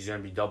feel like he's going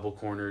to be double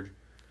cornered.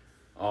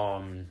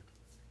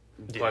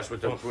 Plus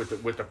with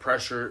the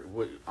pressure,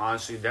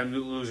 honestly, them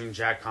losing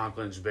Jack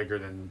Conklin's bigger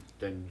than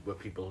what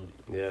people.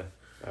 Yeah,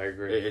 I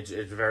agree. It's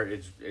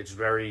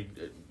very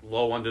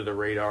low under the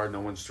radar.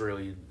 No one's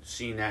really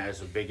seen that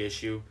as a big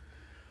issue.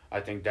 I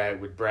think that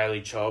with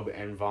Bradley Chubb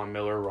and Von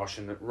Miller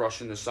rushing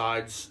the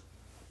sides,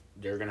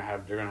 they're gonna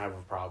have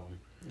a problem.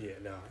 Yeah,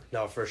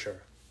 no, for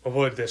sure. We'll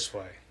put it this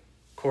way: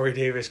 Corey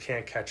Davis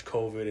can't catch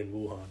COVID in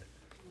Wuhan.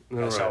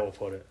 That's how we'll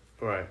put it.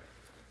 Right.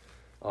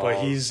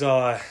 But he's,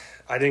 I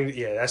think,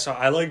 that's how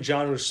I like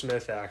Jonnu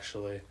Smith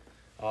actually,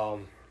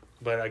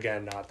 but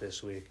again, not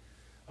this week,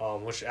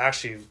 which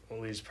actually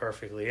leads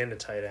perfectly into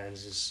tight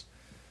ends. Is,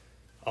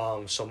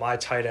 so my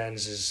tight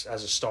ends is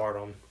as a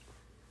stardom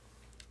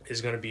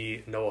is going to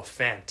be Noah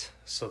Fant.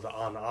 So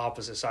on the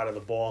opposite side of the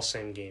ball,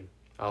 same game.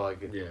 I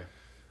like it. Yeah.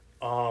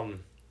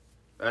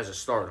 As a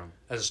stardom.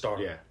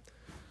 Yeah.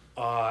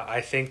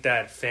 I think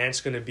that Fant's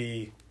going to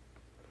be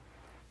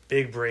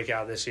big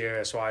breakout this year.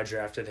 That's why I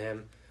drafted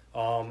him.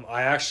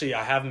 I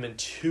have him in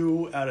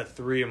 2 out of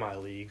 3 of my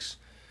leagues,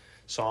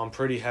 so I'm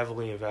pretty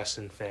heavily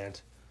invested in Fant.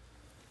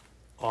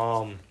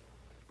 I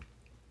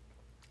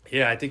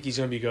think he's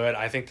going to be good.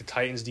 I think the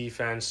Titans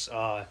defense,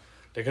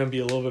 they're going to be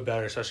a little bit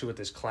better, especially with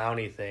this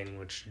Clowney thing,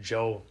 which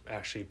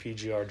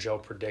PGR Joe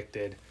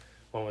predicted.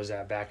 When was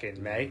that? Back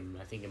in May?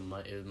 I think it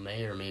was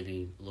May or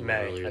maybe a little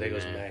May. earlier. I think it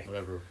was May.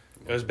 Whatever.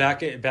 It was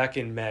back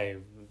in May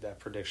that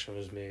prediction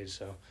was made.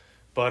 So,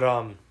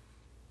 but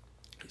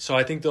so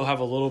I think they'll have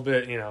a little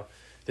bit.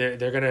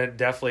 They're gonna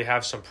definitely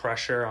have some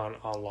pressure on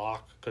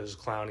Locke because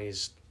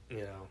Clowney's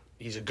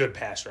he's a good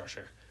pass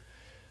rusher,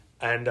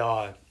 and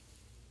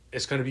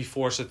it's gonna be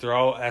forced to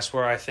throw. That's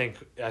where I think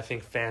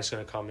Fant's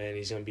gonna come in.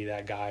 He's gonna be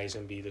that guy. He's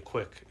gonna be the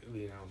quick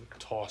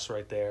toss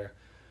right there.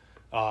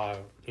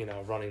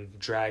 Running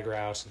drag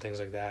routes and things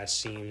like that.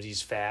 Seams.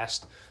 He's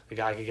fast. The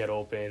guy can get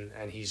open,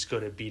 and he's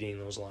good at beating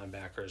those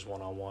linebackers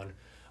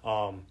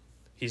 1-on-1.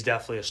 He's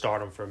definitely a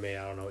stardom for me.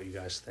 I don't know what you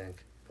guys think.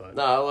 But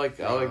No, I like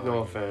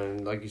Noah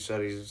Fant. Like you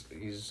said,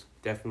 he's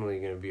definitely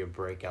going to be a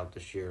breakout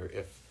this year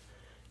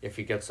if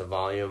he gets the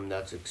volume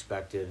that's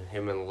expected.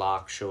 Him and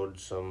Locke showed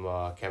some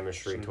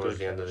chemistry towards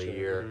the end of the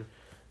year.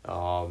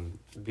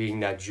 Being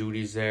that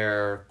Judy's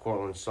there,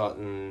 Cortland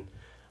Sutton,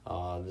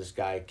 this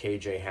guy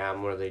KJ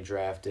Hamler they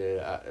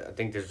drafted. I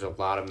think there's a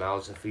lot of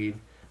mouths to feed,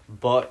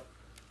 but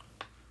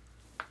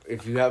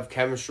if you have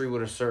chemistry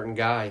with a certain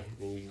guy,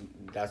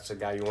 that's the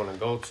guy you want to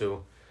go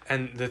to.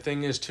 And the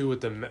thing is too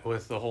with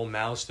the whole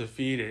mouths to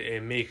feed,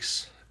 it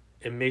makes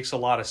a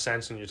lot of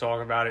sense when you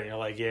talk about it. And you're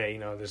like, yeah,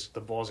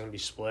 the ball's gonna be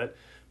split,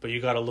 but you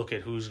got to look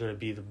at who's gonna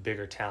be the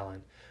bigger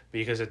talent,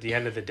 because at the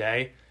end of the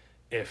day,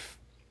 if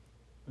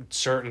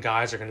certain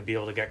guys are gonna be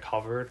able to get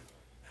covered,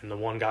 and the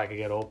one guy can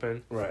get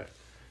open, Right.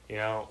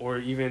 Or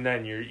even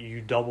then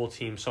you double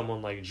team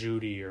someone like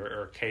Judy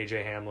or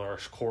KJ Hamler or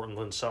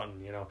Cortland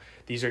Sutton.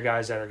 These are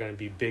guys that are going to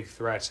be big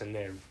threats, and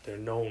they're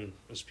known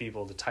as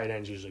people. The tight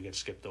ends usually get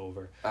skipped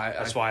over.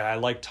 That's why I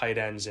like tight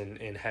ends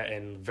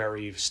in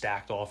very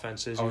stacked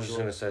offenses. I was just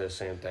going to say the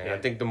same thing. Yeah. I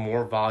think the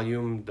more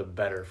volume, the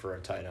better for a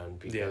tight end,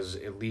 because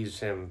it leaves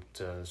him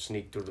to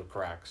sneak through the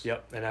cracks.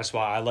 Yep, and that's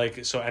why I like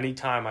it. So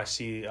anytime I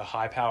see a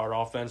high-powered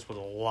offense with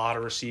a lot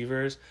of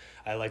receivers,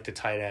 I like the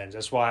tight ends.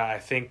 That's why I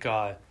think.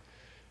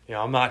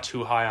 I'm not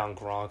too high on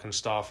Gronk and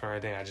stuff or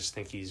anything. I just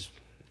think he's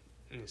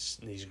it's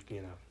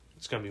going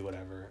to be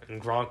whatever.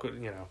 And Gronk,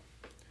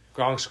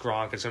 Gronk's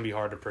Gronk. It's going to be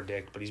hard to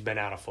predict, but he's been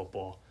out of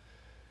football.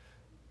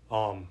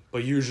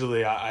 But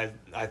usually I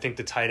think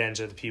the tight ends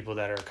are the people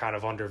that are kind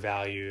of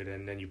undervalued,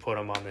 and then you put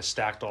them on this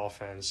stacked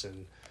offense,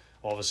 and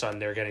all of a sudden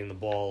they're getting the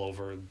ball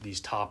over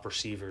these top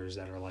receivers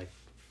that are like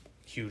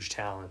huge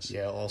talents.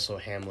 Yeah, also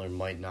Hamler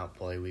might not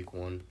play week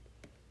 1.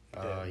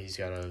 He's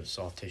got a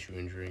soft tissue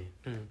injury.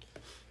 Mm-hmm.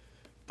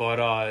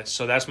 But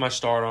so that's my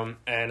stardom,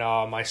 and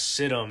my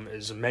sit-em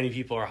is many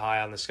people are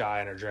high on this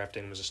guy and are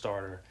drafting him as a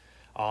starter,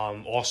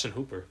 Austin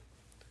Hooper.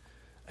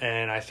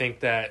 And I think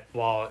that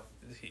while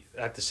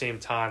at the same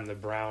time the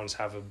Browns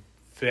have a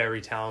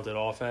very talented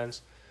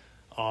offense,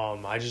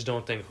 I just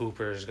don't think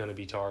Hooper is going to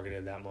be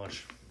targeted that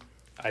much.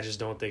 I just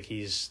don't think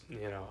he's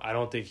going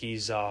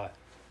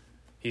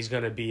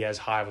to be as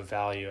high of a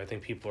value. I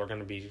think people are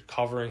going to be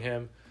covering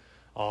him.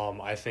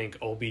 I think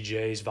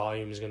OBJ's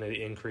volume is going to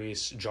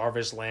increase.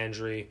 Jarvis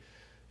Landry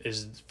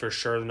is for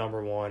sure the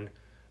number one.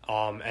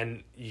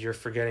 And you're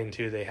forgetting,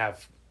 too, they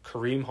have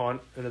Kareem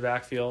Hunt in the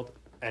backfield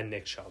and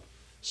Nick Chubb.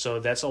 So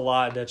that's a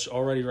lot. That's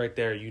already right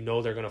there.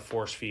 They're going to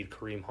force feed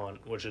Kareem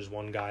Hunt, which is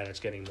one guy that's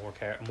getting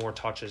more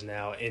touches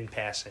now in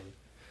passing.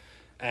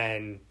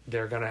 And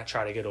they're going to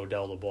try to get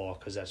Odell the ball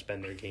because that's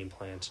been their game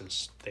plan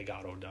since they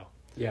got Odell.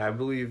 Yeah, I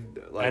believe.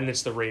 And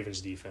it's the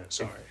Ravens defense.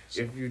 Sorry.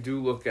 If you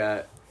do look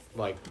at,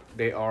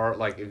 they are,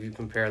 if you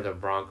compare the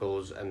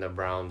Broncos and the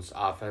Browns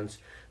offense,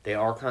 they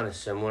are kind of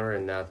similar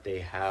in that they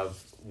have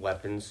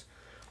weapons.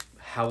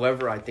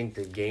 However, I think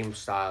the game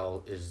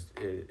style is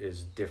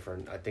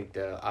different. I think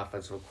the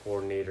offensive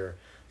coordinator,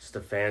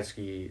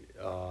 Stefanski,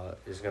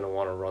 is going to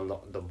want to run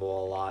the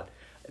ball a lot.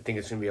 I think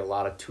it's going to be a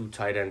lot of 2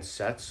 tight end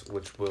sets,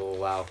 which will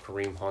allow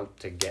Kareem Hunt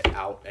to get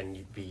out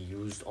and be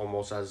used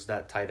almost as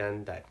that tight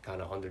end, that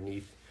kind of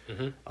underneath.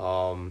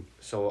 Mm-hmm.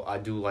 So I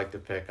do like the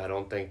pick. I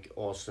don't think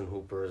Austin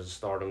Hooper is a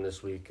stardom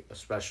this week,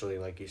 especially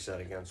like you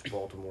said against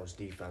Baltimore's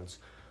defense,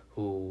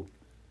 who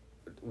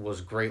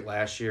was great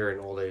last year, and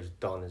all they've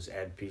done is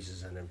add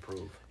pieces and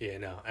improve. Yeah,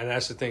 no, and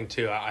that's the thing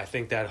too. I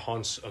think that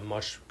Hunt's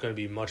going to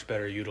be much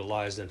better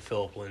utilized than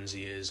Philip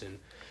Lindsay is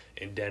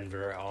in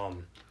Denver.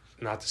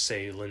 Not to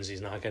say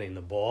Lindsay's not getting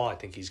the ball. I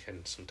think he's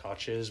getting some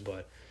touches,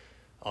 but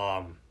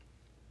I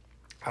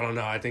don't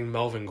know. I think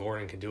Melvin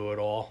Gordon can do it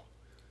all.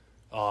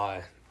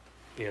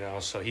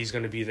 So he's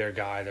going to be their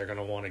guy. They're going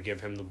to want to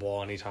give him the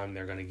ball anytime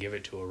they're going to give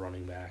it to a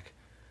running back.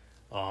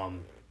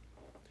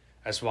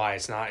 That's why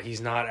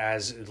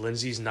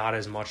Lindsay's not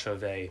as much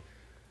of a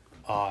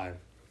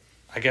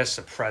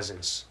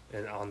presence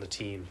on the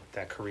team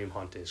that Kareem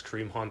Hunt is.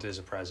 Kareem Hunt is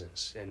a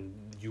presence, and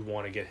you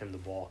want to get him the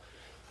ball.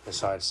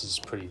 Besides, it's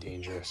pretty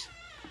dangerous.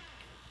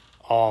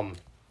 So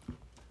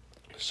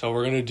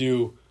we're gonna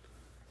do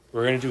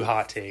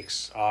hot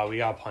takes. We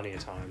got plenty of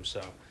time,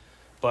 so.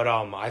 But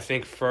I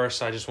think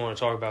first I just want to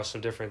talk about some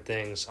different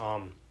things.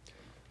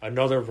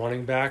 Another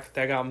running back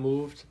that got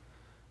moved.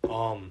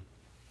 I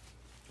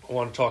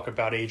want to talk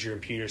about Adrian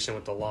Peterson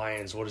with the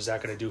Lions. What is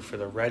that going to do for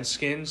the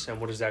Redskins, and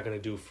what is that going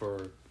to do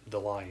for the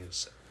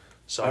Lions?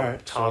 So, all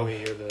right,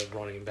 Tommy, you're the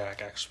running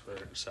back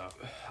expert. So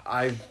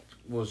I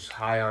was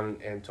high on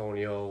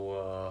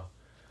Antonio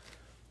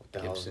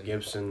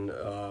Gibson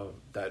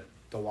that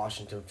the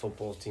Washington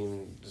football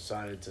team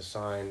decided to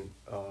sign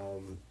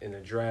in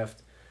a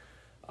draft.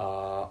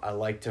 I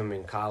liked him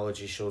in college.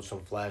 He showed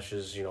some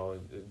flashes,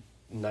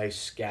 nice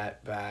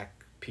scat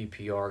back,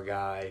 PPR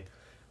guy.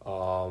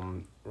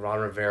 Ron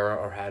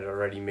Rivera had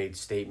already made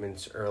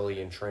statements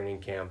early in training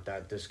camp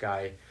that this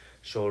guy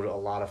showed a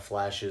lot of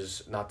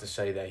flashes. Not to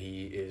say that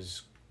he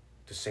is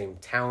the same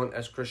talent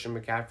as Christian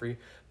McCaffrey,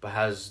 but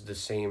has the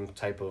same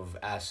type of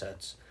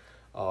assets.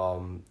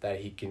 that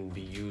he can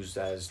be used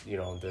as,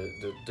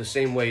 the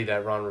same way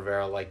that Ron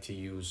Rivera liked to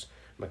use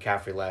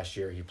McCaffrey last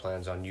year. He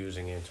plans on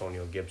using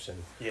Antonio Gibson.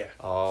 Yeah.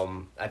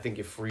 I think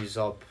it frees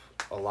up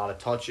a lot of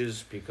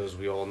touches because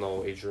we all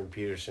know Adrian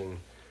Peterson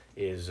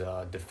is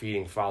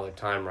defeating Father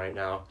Time right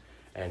now,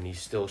 and he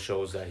still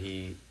shows that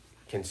he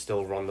can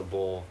still run the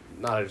ball.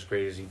 Not as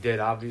great as he did,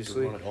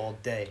 obviously. Run it all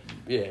day.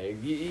 Yeah,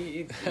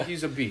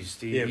 he's a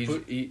beast. He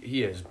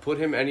is. Put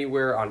him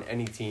anywhere on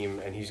any team,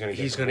 and he's going to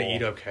get He's the going to ball.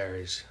 eat up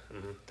carries.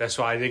 Mm-hmm. That's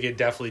why I think it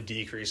definitely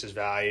decreases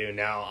value.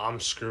 Now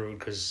I'm screwed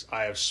because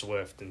I have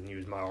Swift, and he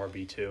was my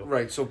RB2.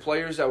 Right, so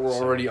players that were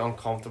already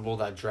uncomfortable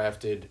that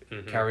drafted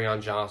Mhm.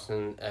 Kerryon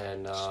Johnson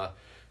and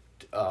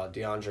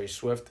DeAndre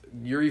Swift,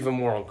 you're even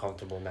more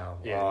uncomfortable now.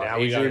 Yeah, now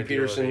we gotta Adrian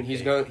deal with Peterson,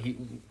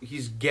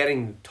 he's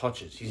getting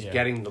touches. He's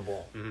getting the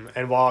ball. Mm-hmm.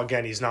 And while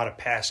again he's not a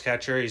pass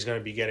catcher, he's going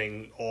to be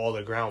getting all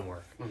the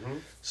groundwork. Mm-hmm.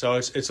 So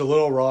it's a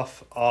little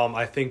rough.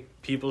 I think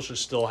people should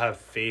still have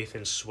faith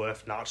in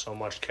Swift, not so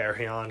much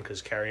Kerryon,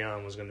 because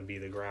Kerryon was going to be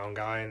the ground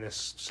guy in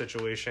this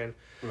situation.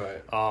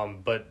 Right.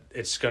 But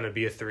it's going to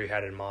be a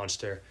three-headed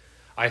monster.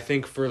 I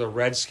think for the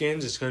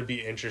Redskins, it's going to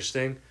be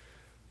interesting.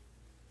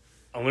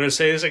 I'm going to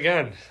say this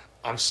again.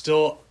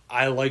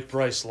 I like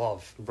Bryce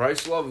Love.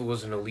 Bryce Love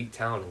was an elite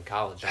talent in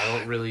college. I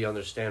don't really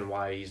understand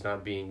why he's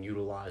not being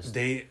utilized.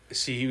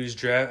 He was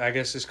drafted. I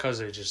guess it's because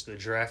they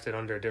drafted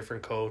under a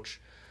different coach.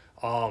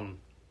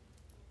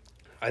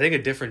 I think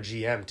a different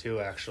GM too,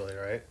 actually,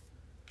 right?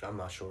 I'm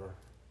not sure.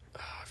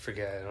 I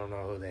forget. I don't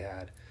know who they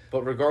had.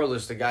 But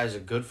regardless, the guy's a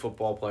good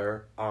football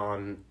player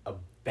on a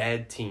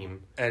bad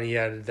team. And he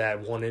had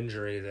that one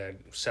injury that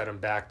set him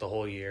back the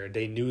whole year.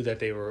 They knew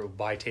that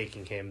by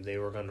taking him, they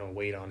were going to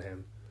wait on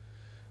him.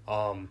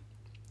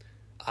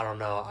 I don't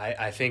know.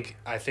 I think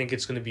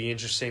it's going to be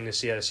interesting to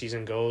see how the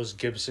season goes.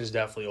 Gibson's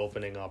definitely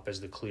opening up as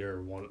the clear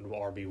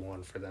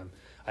RB1 for them.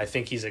 I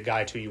think he's a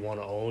guy too you want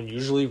to own.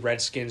 Usually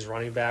Redskins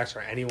running backs or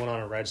anyone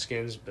on a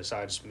Redskins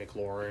besides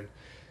McLaurin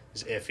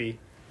is iffy.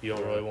 You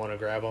don't really want to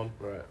grab him.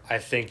 Right. I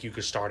think you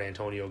could start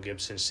Antonio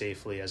Gibson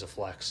safely as a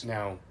flex.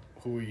 Now,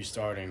 who are you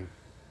starting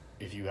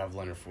if you have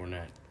Leonard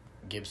Fournette?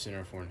 Gibson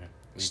or Fournette?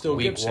 Still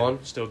Week Gibson.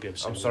 one? Still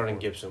Gibson. I'm starting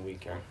Gibson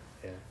week one.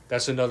 Yeah,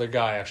 that's another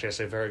guy. Actually, that's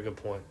a very good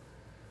point.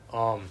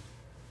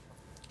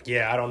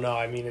 Yeah, I don't know.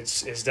 I mean,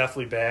 it's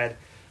definitely bad.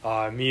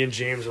 Me and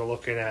James are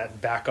looking at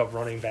backup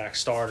running back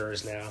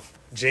starters now.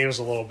 James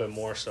a little bit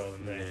more so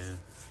than me.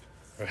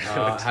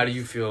 Yeah. How do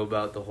you feel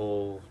about the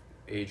whole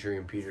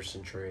Adrian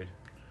Peterson trade?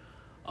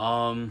 I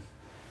don't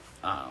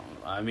know.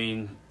 I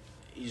mean,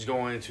 he's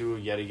going into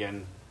yet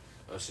again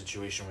a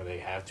situation where they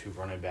have two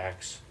running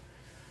backs.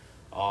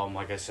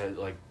 Like I said,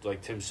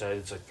 like Tim said,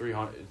 it's like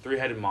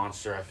three-headed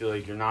monster. I feel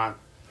like you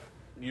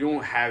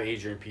don't have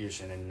Adrian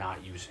Peterson and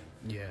not use him.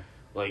 Yeah.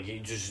 Like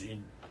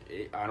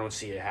I don't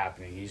see it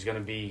happening. He's gonna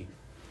be,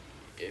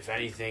 if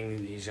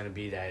anything, he's gonna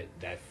be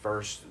that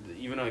first.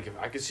 Even like if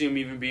I could see him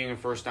even being a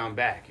first down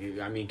back.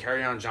 I mean,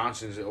 Kerryon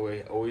Johnson's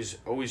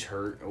always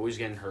hurt, always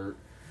getting hurt.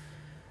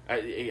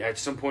 At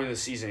some point in the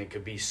season, it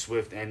could be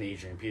Swift and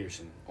Adrian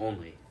Peterson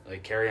only.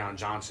 Like Kerryon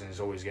Johnson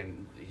is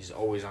he's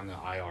always on the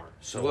IR.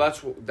 So Well,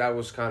 that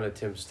was kind of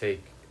Tim's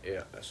take.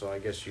 Yeah, so I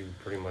guess you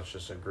pretty much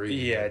just agree.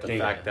 Yeah, with the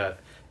fact that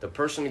the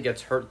person who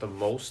gets hurt the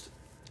most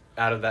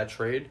out of that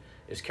trade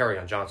is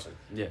Kerryon Johnson.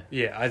 yeah.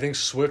 Yeah, I think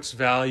Swift's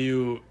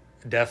value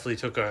definitely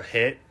took a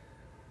hit,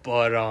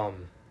 but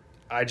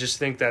I just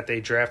think that they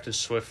drafted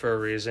Swift for a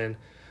reason.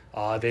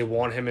 They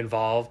want him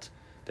involved.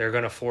 They're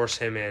gonna force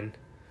him in.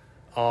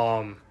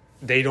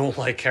 They don't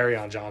like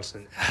Kerryon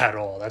Johnson at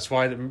all. That's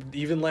why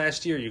even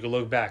last year, you could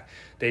look back,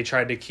 they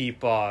tried to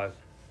keep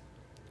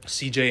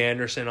C.J.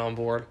 Anderson on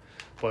board,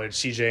 but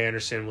C.J.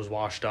 Anderson was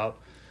washed up.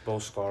 Bo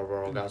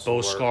Scarborough got some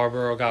work.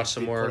 Scarborough got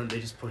some work.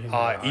 They just put him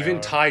on Even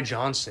IR. Ty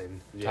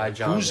Johnson. Ty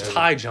Johnson. Who's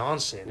Ty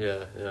Johnson?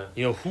 Yeah.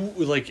 You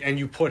know, and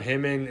you put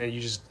him in and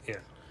you just,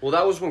 Well,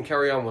 that was when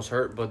Kerryon was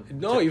hurt, but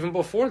No, even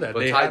before that.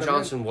 but they Ty had him in.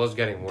 Johnson was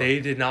getting work. They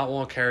did not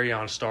want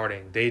Kerryon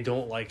starting. They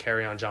don't like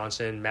Kerryon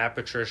Johnson. Matt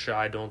Patricia,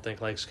 I don't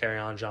think likes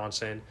Kerryon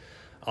Johnson.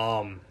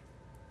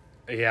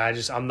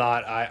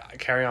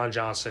 Kerryon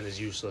Johnson is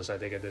useless, I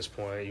think, at this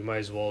point. You might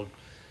as well,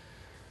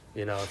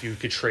 if you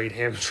could trade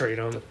him, trade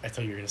him. I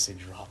thought you were going to say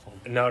drop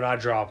him. No, not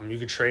drop him. You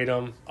could trade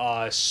him.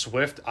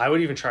 Swift, I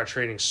would even try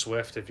trading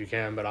Swift if you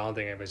can, but I don't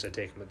think anybody's going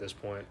to take him at this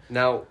point.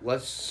 Now,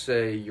 let's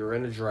say you're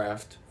in a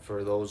draft.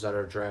 For those that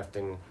are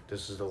drafting,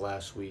 this is the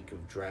last week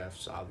of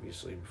drafts,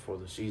 obviously, before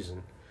the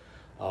season.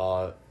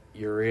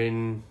 You're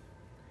in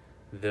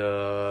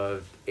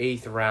the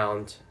 8th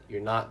round. You're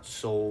not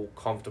so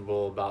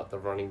comfortable about the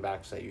running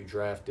backs that you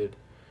drafted.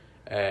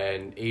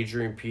 And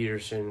Adrian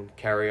Peterson,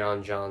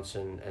 Kerryon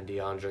Johnson, and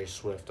DeAndre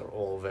Swift are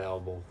all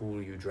available. Who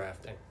are you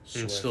drafting?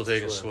 I'm still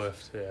taking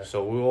Swift, yeah.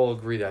 So we all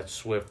agree that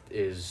Swift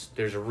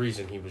there's a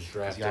reason he was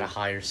drafted. He's got a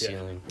higher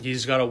ceiling.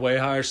 He's got a way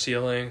higher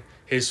ceiling.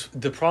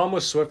 The problem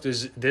with Swift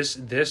is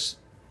this.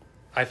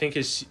 I think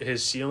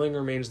his ceiling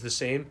remains the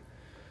same.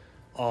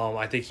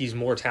 I think he's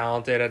more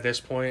talented at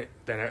this point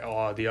than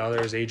the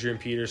others. Adrian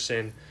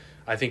Peterson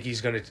I think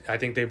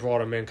they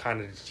brought him in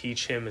kind of to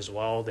teach him as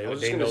well. I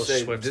was They just know going to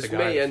say, Swift's this the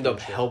guy. may in end the up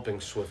future.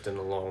 helping Swift in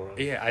the long run.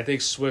 Yeah, I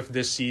think Swift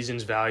this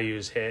season's value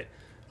is hit.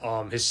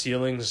 His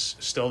ceiling's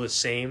still the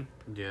same.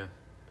 Yeah.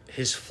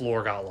 His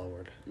floor got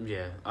lowered.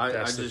 Yeah.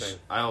 That's the thing.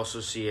 I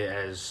also see it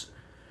as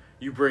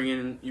you bring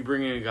in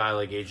a guy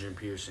like Adrian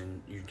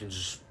Peterson, you can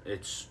just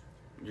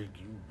you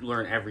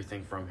learn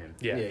everything from him.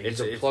 Yeah,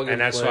 he's it's- a plug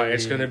and that's why play,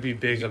 it's going to be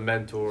big. He's a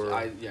mentor.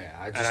 I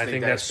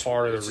think that's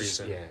part of the it's just-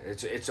 reason. Yeah,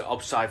 it's an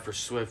upside for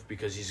Swift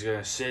because he's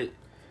gonna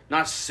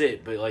not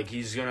sit, but like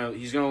he's gonna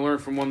learn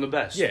from one of the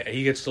best. Yeah,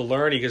 he gets to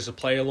learn. He gets to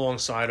play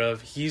alongside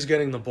of. He's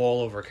getting the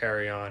ball over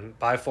Carry-On.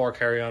 By far,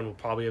 Carry-On will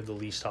probably have the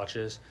least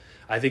touches.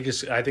 I think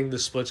the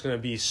split's going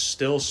to be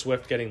still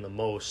Swift getting the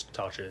most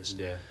touches.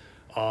 Yeah.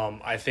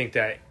 I think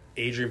that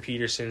Adrian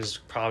Peterson's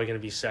probably going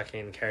to be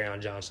second.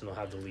 Carry-On Johnson will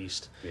have the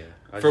least. Yeah.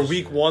 For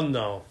week one,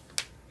 though,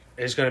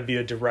 it's going to be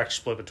a direct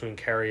split between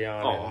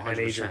Carry-On Oh, and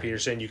Adrian 100%.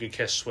 Peterson. You could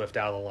kiss Swift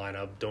out of the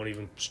lineup. Don't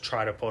even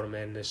try to put him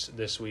in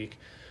this week.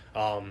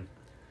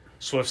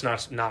 Swift's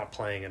not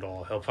playing at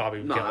all. He'll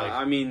probably No, get like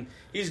I mean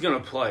he's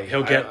gonna play.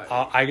 he'll get.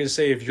 I can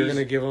say if you're he's-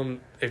 gonna give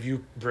him, if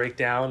you break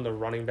down the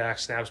running back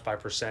snaps by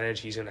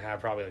percentage, he's gonna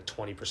have probably like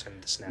 20%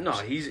 of the snaps. No,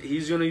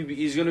 he's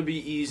gonna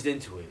be eased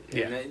into it.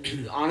 Yeah.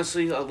 And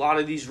honestly, a lot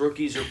of these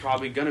rookies are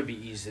probably gonna be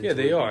eased into it.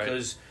 Yeah, they are.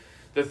 Because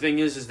the thing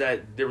is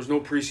that there was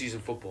no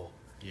preseason football.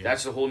 Yeah.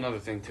 That's a whole nother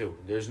thing too.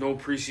 There's no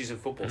preseason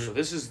football, so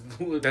this is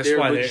That's their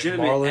why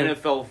legitimate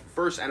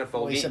first NFL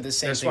Well, he game. said the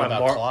same That's thing why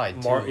about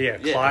Clyde, too. Yeah,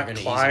 Yeah, Clyde, they're gonna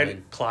ease him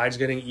in. Clyde's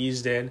getting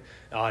eased in.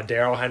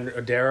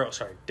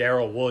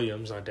 Daryl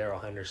Williams, not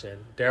Daryl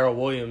Henderson. Daryl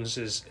Williams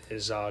is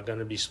going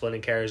to be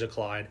splitting carries of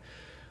Clyde.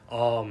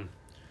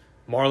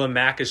 Marlon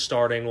Mack is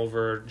starting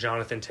over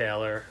Jonathan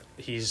Taylor.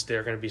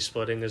 They're going to be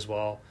splitting as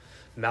well.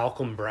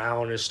 Malcolm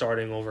Brown is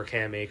starting over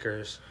Cam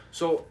Akers.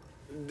 So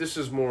this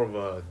is more of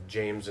a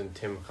James and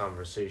Tim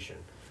conversation.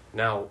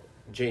 Now,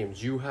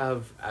 James, you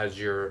have as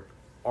your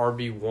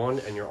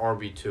RB1 and your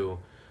RB2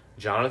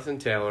 Jonathan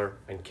Taylor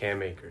and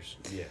Cam Akers.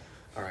 Yeah.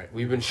 All right,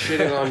 we've been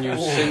shitting on you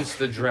since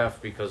the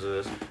draft because of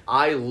this.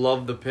 I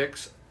love the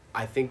picks.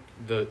 I think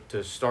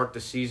to start the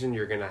season,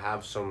 you're going to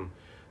have some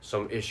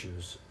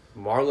issues.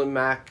 Marlon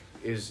Mack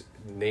is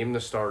named the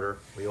starter.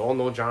 We all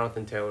know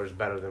Jonathan Taylor is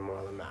better than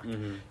Marlon Mack.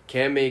 Mm-hmm.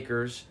 Cam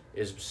Akers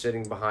is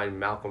sitting behind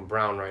Malcolm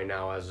Brown right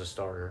now as a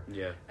starter.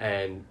 Yeah.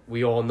 And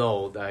we all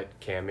know that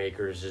Cam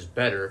Akers is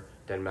better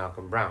than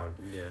Malcolm Brown.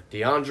 Yeah.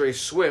 DeAndre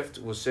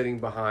Swift was sitting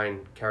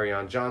behind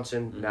Carry-On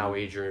Johnson, now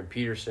Adrian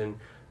Peterson.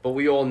 But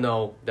we all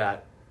know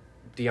that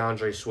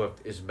DeAndre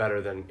Swift is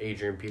better than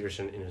Adrian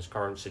Peterson in his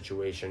current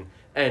situation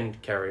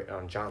and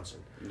Carry-On Johnson.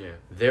 Yeah.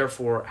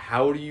 Therefore,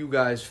 how do you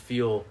guys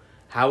feel?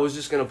 How is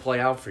this going to play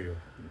out for you?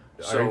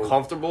 Are you So,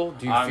 comfortable?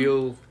 Do you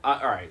feel... all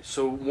right.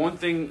 So one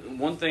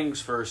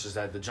thing's first is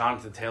that the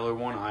Jonathan Taylor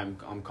one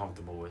I'm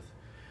comfortable with.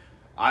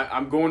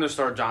 I'm going to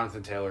start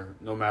Jonathan Taylor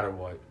no matter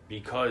what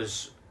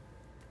because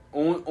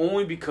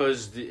only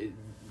because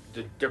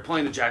they're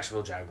playing the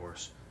Jacksonville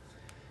Jaguars.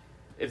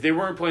 If they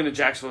weren't playing the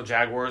Jacksonville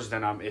Jaguars,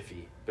 then I'm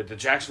iffy. But the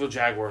Jacksonville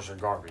Jaguars are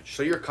garbage.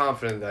 So you're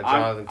confident that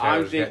Jonathan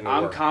Taylor's getting to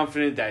I'm work?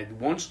 confident that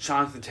once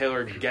Jonathan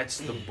Taylor gets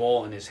the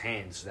ball in his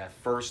hands that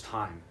first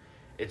time,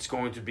 it's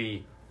going to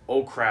be,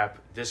 oh crap,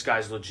 this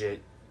guy's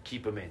legit.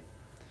 Keep him in.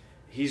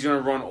 He's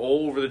going to run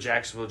all over the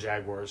Jacksonville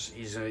Jaguars.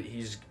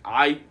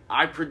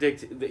 I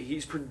predict that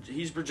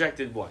he's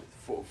projected what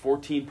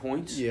 14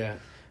 points. Yeah.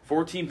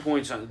 14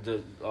 points on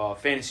the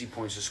fantasy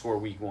points to score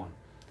week 1,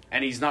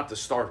 and he's not the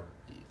starter.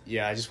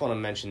 Yeah, I just want to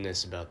mention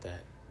this about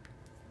that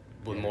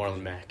with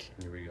Marlon Mack.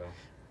 Here we go.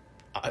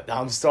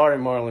 I'm starting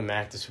Marlon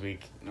Mack this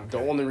week. Okay. The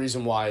only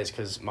reason why is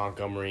because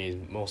Montgomery is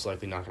most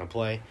likely not going to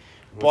play.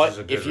 Which is But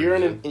a good if you're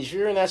reason. if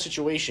you're in that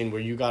situation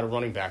where you got a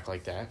running back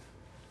like that,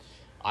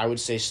 I would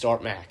say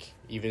start Mack,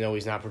 even though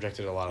he's not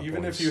projected a lot of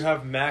Even points. if you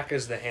have Mack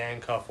as the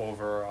handcuff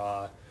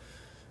over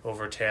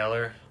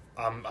Taylor,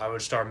 I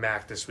would start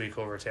Mack this week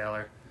over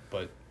Taylor.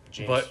 but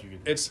James, But you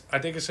could, I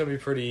think it's gonna be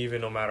pretty even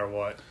no matter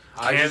what.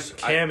 I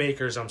Cam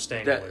Akers, I'm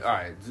staying away from. All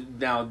right,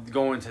 now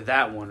going to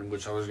that one,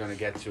 which I was going to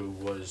get to,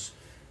 was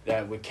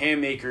that with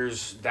Cam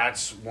Akers,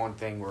 that's one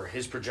thing where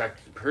his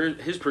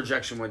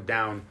projection went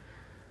down,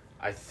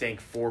 I think,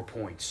 4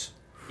 points.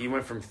 He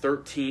went from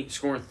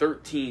scoring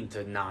 13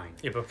 to 9.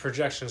 Yeah, but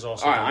projections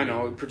also. All right, don't I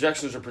know mean-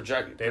 projections are They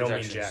don't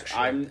mean projections. jack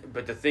shit.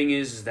 But the thing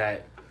is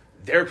that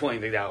they're playing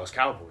the Dallas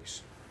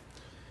Cowboys.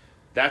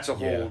 That's a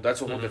whole. Yeah.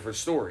 That's a whole different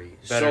story.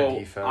 Better so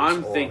defense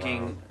I'm all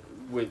thinking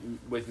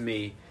with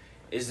me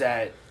is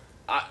that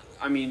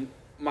I mean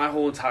my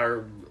whole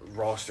entire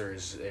roster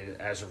is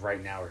as of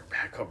right now are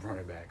backup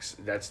running backs.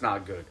 That's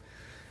not good.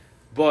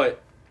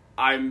 But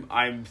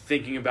I'm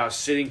thinking about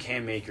sitting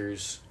Cam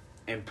Akers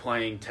and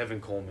playing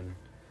Tevin Coleman.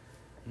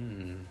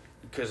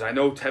 Because I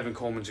know Tevin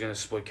Coleman's going to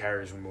split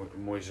carries with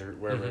Moiser,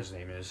 wherever his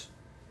name is.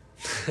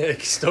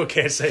 Still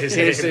can't say his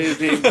Can't name. say his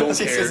name, don't He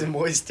says care.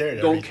 moist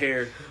territory. Don't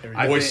care.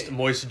 I think-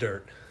 Moist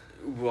dirt.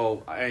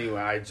 Well,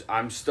 anyway,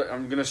 I'm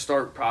gonna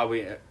start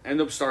probably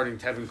end up starting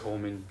Tevin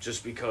Coleman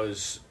just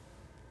because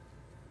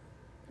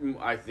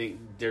I think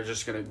they're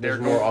just gonna There's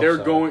more upside.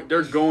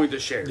 they're going to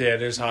share. Yeah,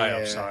 there's high Yeah.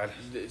 upside.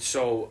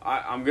 So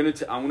I'm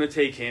gonna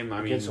take him. I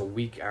mean, Against a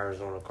weak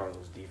Arizona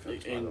Cardinals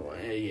defense, by the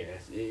way.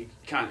 yeah, it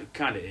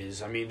kind of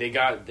is. I mean, they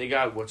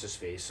got what's his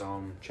face,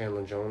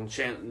 Chandler Jones.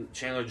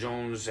 Chandler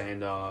Jones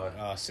and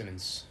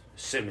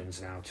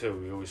Simmons. now too.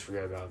 We always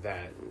forget about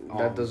that.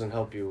 That doesn't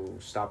help you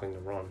stopping the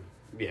run.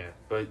 Yeah,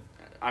 but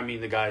I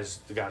mean the guy's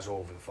all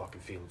over the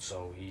fucking field.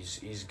 So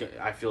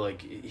I feel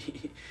like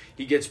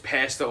he gets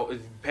past the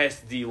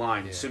D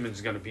line. Yeah. Simmons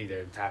is gonna be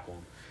there to tackle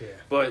him. Yeah.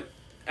 But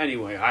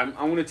anyway, I'm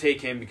gonna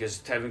take him because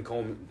Tevin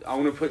Coleman. I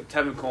want to put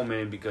Tevin Coleman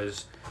in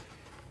because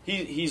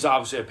he's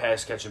obviously a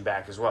pass catching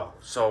back as well.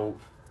 So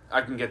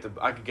I can get the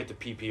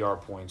PPR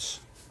points,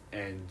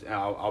 and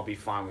I'll be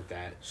fine with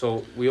that.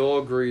 So we all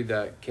agree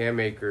that Cam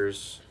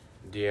Akers,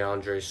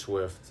 DeAndre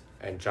Swift,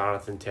 and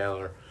Jonathan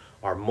Taylor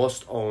are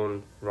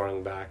must-own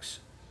running backs.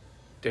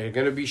 They're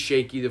going to be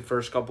shaky the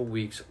first couple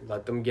weeks.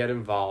 Let them get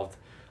involved.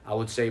 I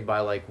would say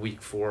by like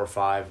week 4 or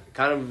 5,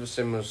 kind of a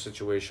similar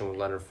situation with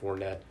Leonard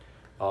Fournette.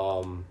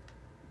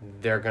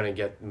 They're going to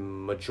get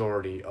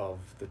majority of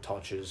the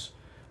touches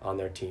on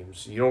their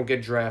teams. You don't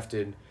get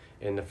drafted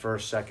in the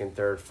first, second,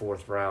 third,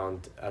 fourth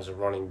round as a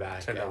running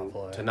back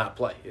to not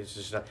play. It's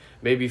just not,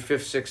 maybe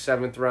 5th, 6th,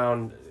 7th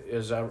round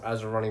as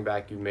a running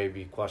back you may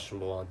be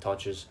questionable on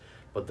touches,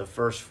 but the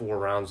first 4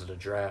 rounds of the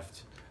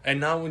draft. And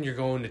not when you're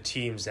going to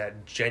teams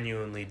that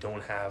genuinely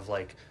don't have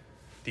like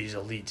these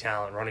elite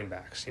talent running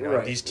backs. You know,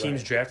 Right, these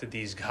teams right. drafted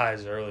these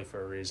guys early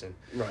for a reason.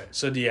 Right.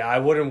 So yeah, I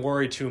wouldn't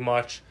worry too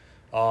much.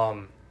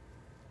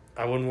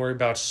 I wouldn't worry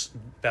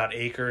about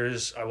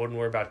Akers. I wouldn't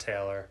worry about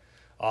Taylor.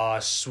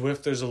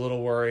 Swift, there's a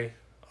little worry,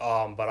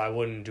 but I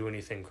wouldn't do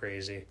anything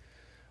crazy.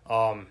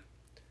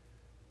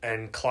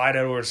 And Clyde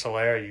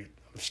Edwards-Helaire,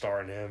 I'm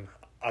starting him.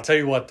 I'll tell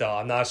you what, though,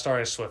 I'm not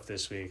starting Swift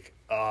this week.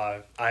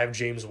 I have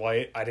James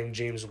White. I think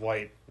James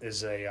White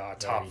is a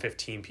top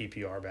 15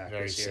 PPR back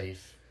Very this year.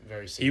 safe.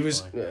 Very safe. He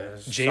was play.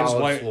 James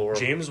solid White. floor.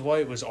 James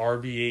White was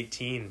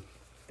RB18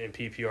 in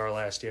PPR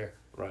last year.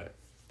 Right.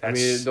 That's,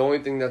 I mean, the only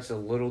thing that's a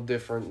little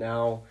different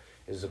now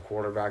is the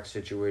quarterback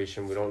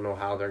situation. We don't know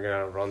how they're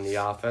going to run the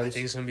I offense.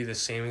 think it's gonna be the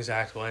same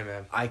exact way,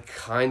 man. I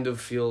kind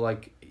of feel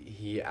like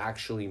he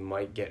actually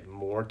might get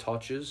more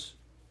touches.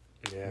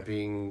 Yeah.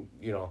 Being,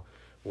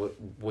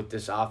 with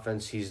this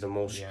offense, he's the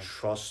most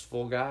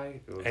trustful guy,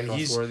 And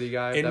he's trustworthy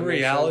guy. if in that makes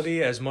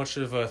reality, as much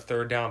of a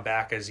third down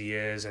back as he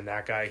is, and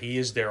that guy, he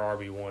is their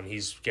RB1.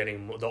 He's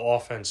getting the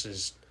offense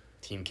is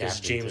Team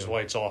captain. James too.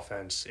 White's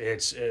offense.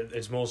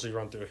 It's mostly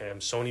run through him.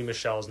 Sony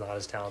Michel's not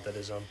as talented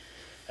as him,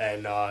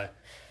 and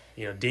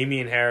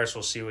Damian Harris,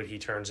 we'll see what he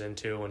turns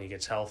into when he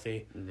gets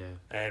healthy. Yeah.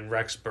 And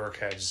Rex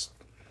Burkhead's,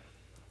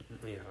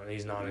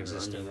 he's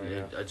non-existent right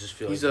now. I just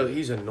feel He's like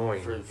he's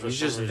annoying. for He's some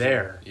just reason-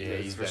 there. Yeah,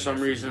 he's for been some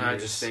there for reason, I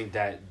years. just think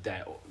that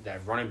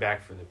running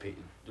back for the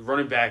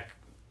running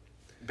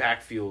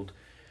backfield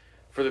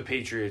for the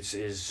Patriots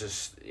is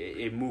just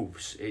it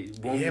moves. It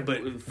won't, Yeah,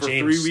 but for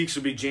James- 3 weeks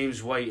will be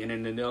James White, and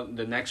then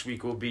the next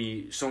week will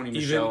be Sony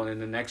Michel, and then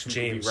the next week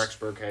James, will be Rex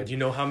Burkhead. Do you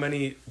know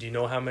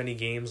how many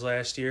games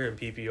last year in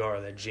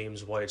PPR that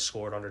James White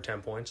scored under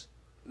 10 points?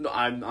 No,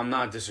 I'm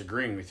not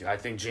disagreeing with you. I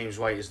think James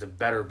White is the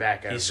better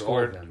back out He of all of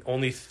scored them.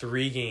 only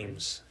 3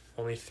 games.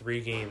 Only 3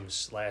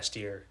 games last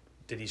year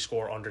did he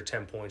score under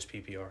 10 points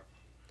PPR.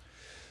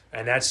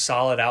 And that's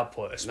solid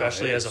output,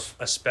 especially it as is.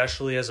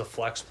 especially as a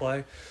flex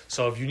play.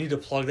 So if you need to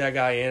plug that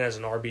guy in as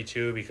an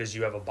RB2 because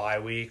you have a bye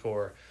week,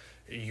 or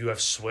you have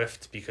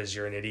Swift because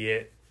you're an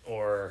idiot,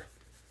 or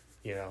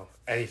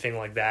anything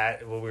like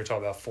that, what we were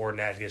talking about,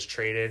 Fournette gets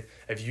traded.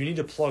 If you need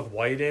to plug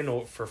White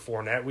in for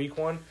Fournette week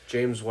 1,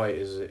 James White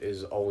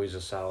is always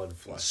a solid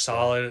flex.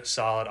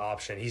 solid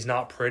option. He's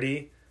not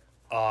pretty.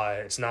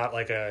 It's not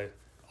like a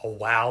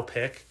wow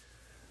pick.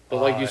 But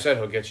like you said,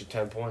 he'll get you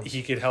 10 points.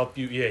 He could help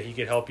you. Yeah, he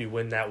could help you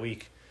win that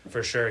week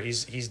for sure.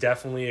 He's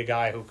definitely a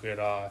guy who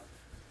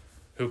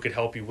could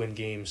help you win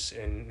games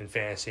in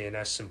fantasy, and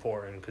that's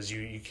important because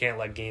you can't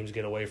let games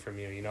get away from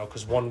you.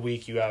 Because 1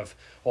 week you have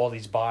all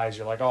these buys,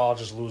 you're like, oh, I'll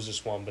just lose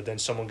this one, but then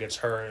someone gets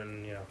hurt,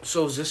 and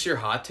So is this your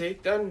hot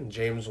take then?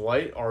 James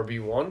White,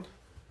 RB1?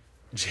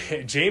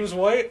 James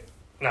White.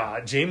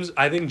 Nah, James.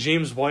 I think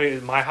James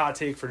White. My hot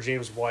take for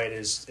James White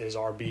is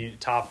RB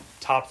top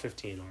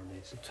 15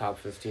 RBs. Top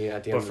 15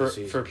 at the But end of the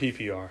season. for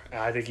PPR,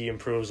 I think he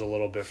improves a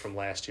little bit from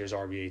last year's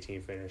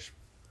RB18 finish.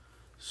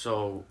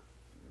 So,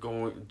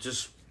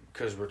 just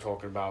because we were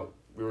talking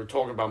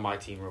about my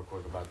team real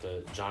quick about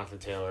the Jonathan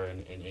Taylor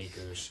and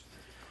Akers.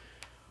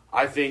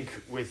 I think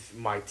with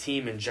my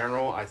team in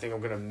general, I think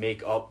I'm gonna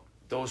make up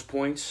those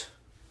points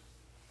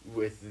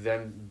with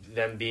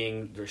them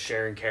being they're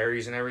sharing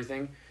carries and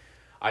everything.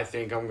 I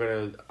think I'm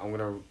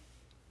gonna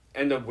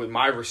end up with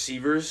my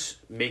receivers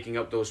making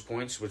up those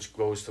points, which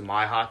goes to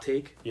my hot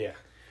take. Yeah.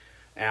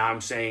 And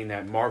I'm saying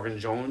that Marvin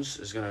Jones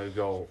is gonna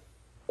go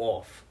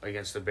off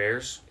against the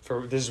Bears.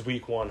 For this is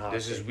week 1 hot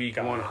This take. is week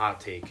Got 1 it. hot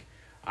take.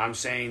 I'm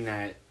saying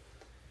that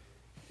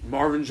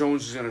Marvin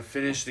Jones is going to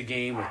finish the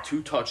game with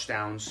 2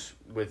 touchdowns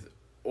with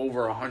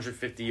over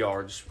 150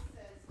 yards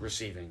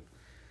receiving.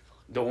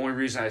 the only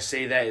reason I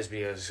say that is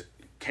because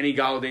Kenny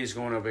Galladay is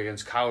going up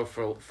against Kyle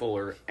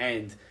Fuller,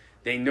 and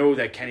they know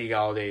that Kenny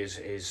Galladay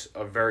is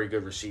a very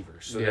good receiver.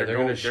 So they're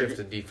going to shift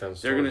the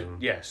defense. They're going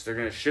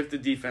to shift the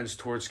defense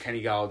towards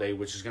Kenny Galladay,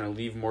 which is going to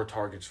leave more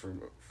targets for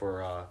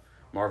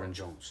Marvin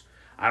Jones.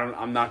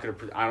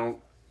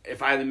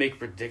 If I had to make a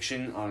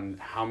prediction on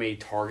how many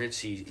targets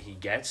he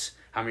gets,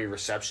 how many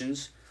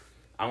receptions,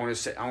 I want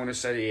to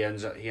say he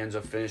ends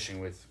up finishing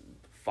with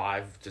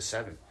 5 to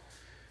 7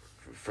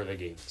 for the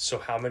game. So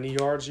how many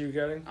yards are you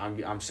getting?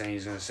 I'm saying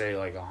he's going to say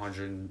like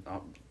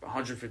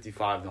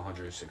 155 to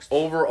 160.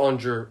 Over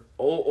under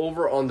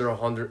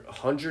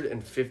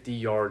 150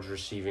 yards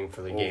receiving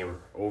for the game.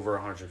 Over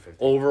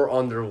 150. Over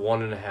under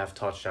 1.5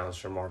 touchdowns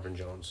for Marvin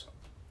Jones.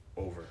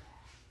 Over.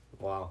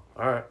 Wow.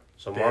 All right.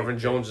 So Marvin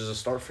Jones is a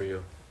start for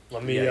you.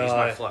 Let me. He's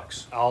my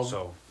flex.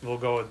 We'll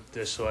go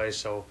this way.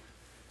 So,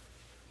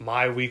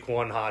 my week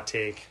 1 hot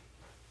take: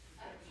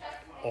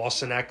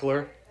 Austin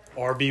Eckler,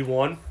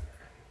 RB1.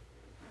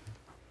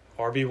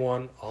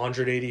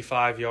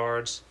 185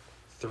 yards,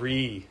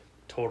 3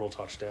 total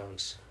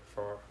touchdowns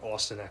for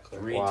Austin Eckler.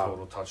 3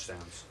 total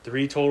touchdowns.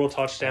 3 total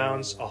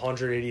touchdowns,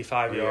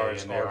 185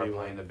 yards. And they are RB1.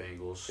 playing the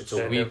Bengals. It's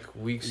a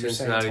weak You're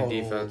Cincinnati saying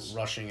total defense.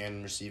 rushing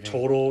and receiving.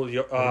 Total.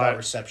 What about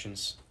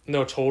receptions?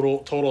 No,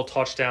 total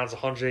touchdowns,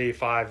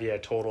 185. Yeah,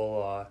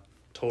 total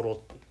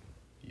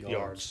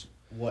yards.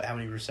 What? How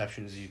many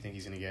receptions do you think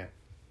he's gonna get?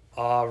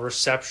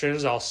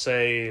 Receptions, we'll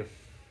say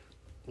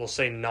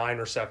 9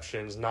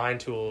 receptions, 9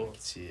 to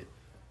See it.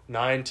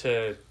 9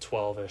 to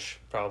 12ish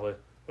probably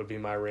would be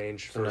my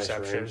range for Nice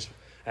receptions, range.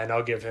 and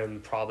I'll give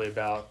him probably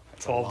about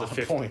 12 to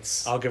 15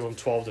 points. I'll give him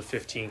 12 to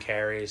 15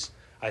 carries.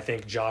 I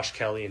think Josh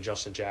Kelly and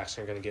Justin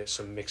Jackson are going to get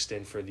some mixed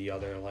in for the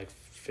other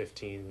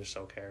 15 or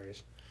so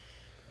carries.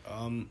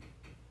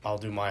 I'll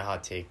do my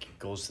hot take. It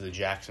goes to the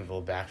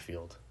Jacksonville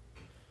backfield.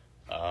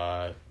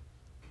 I'm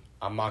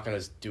not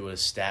gonna do a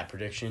stat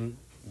prediction,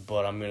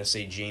 but I'm gonna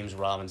say James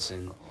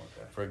Robinson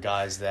for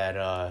guys that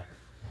are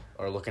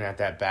looking at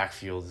that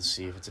backfield to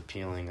see if it's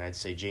appealing. I'd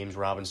say James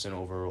Robinson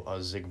over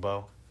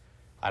Ozigbo.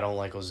 I don't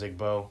like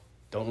Ozigbo.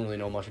 Don't really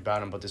know much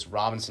about him, but this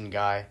Robinson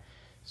guy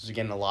is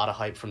getting a lot of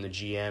hype from the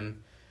GM.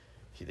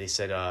 They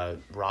said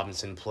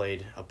Robinson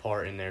played a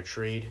part in their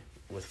trade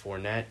with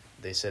Fournette.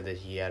 They said that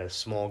he had a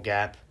small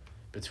gap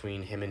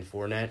between him and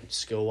Fournette,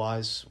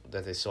 skill-wise,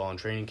 that they saw in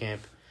training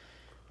camp.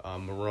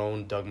 Doug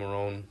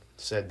Marrone,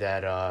 said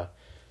that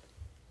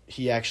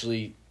he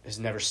actually has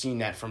never seen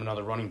that from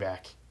another running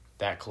back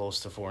that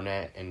close to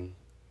Fournette in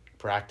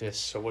practice.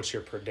 So what's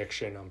your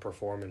prediction on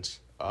performance?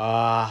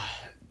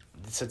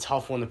 It's a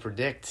tough one to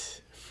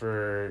predict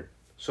for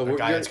So a we're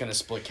guy good. that's going to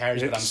split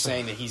carries, but I'm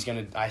saying that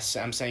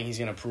I'm saying he's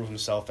going to prove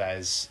himself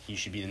as he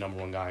should be the number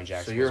 1 guy in So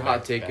Jacksonville. your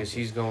hot take is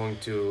he's going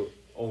to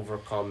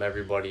overcome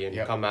everybody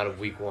and come out of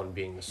week 1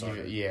 being the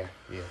starter. Yeah.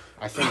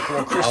 I think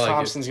Chris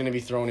Thompson's going to be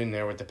thrown in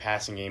there with the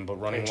passing game, but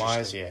running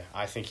wise,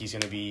 I think he's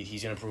going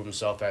to prove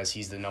himself as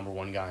he's the number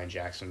 1 guy in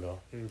Jacksonville.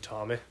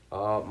 Tommy?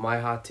 My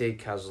hot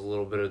take has a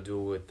little bit to do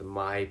with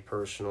my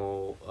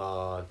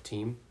personal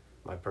team,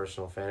 my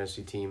personal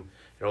fantasy team.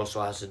 It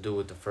also has to do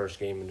with the first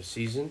game of the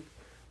season.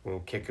 We're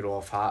going to kick it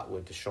off hot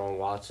with Deshaun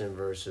Watson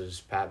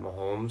versus Pat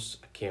Mahomes.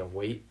 I can't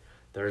wait.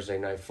 Thursday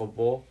Night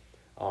Football.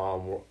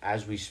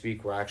 As we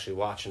speak, we're actually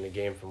watching the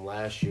game from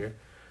last year.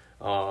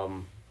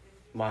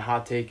 My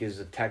hot take is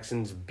the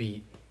Texans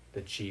beat the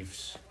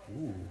Chiefs.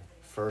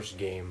 First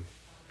game.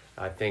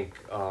 I think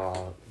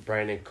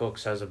Brandon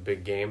Cooks has a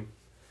big game.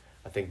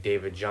 I think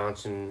David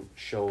Johnson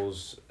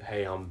shows,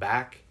 hey, I'm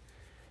back.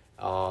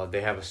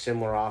 They have a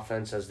similar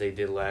offense as they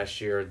did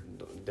last year.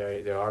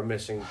 They are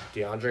missing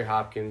DeAndre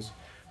Hopkins,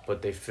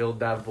 but they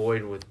filled that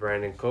void with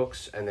Brandon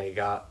Cooks, and they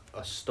got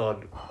a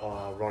stud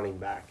running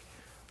back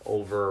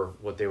over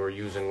what they were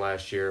using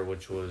last year,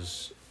 which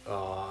was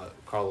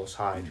Carlos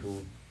Hyde,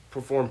 who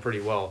performed pretty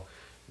well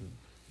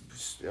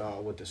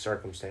with the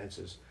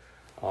circumstances.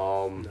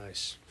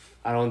 Nice.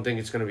 I don't think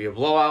it's going to be a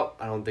blowout.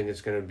 I don't think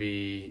it's going to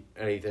be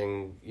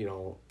anything,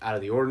 out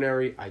of the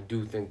ordinary. I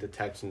do think the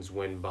Texans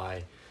win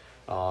by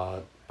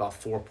about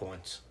 4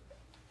 points.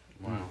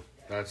 Wow.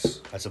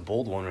 That's a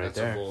bold one right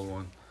there. That's a bold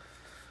one.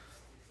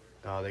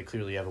 They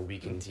clearly have a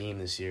weakened team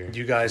this year.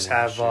 You guys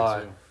have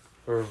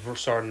we're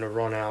starting to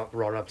run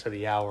up to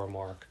the hour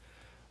mark.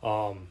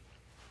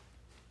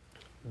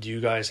 Do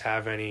you guys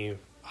have any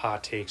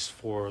hot takes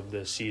for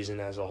the season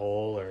as a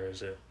whole, or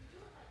is it?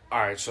 All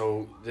right,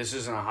 so this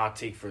isn't a hot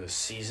take for the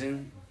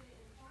season.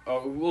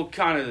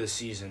 Kind of the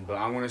season, but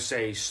I'm going to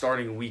say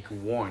starting week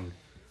 1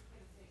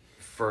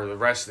 for the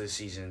rest of the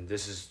season,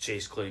 this is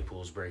Chase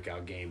Claypool's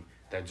breakout game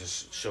that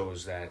just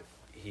shows that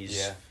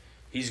he's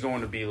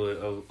going to be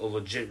a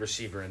legit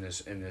receiver in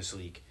this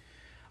league.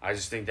 I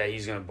just think that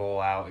he's going to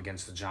bowl out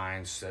against the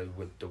Giants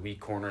with the weak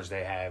corners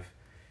they have,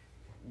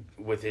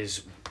 with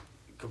his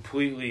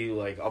completely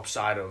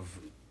upside of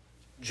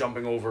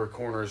jumping over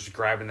corners,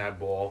 grabbing that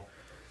ball.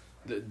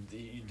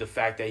 The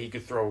fact that he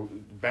could throw,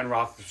 Ben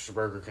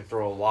Roethlisberger can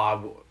throw a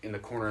lob in the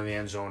corner of the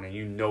end zone,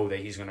 and that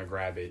he's gonna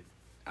grab it.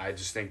 I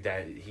just think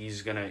that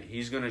he's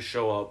gonna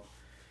show up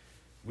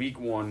week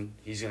 1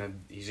 he's gonna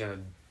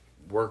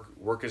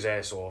work his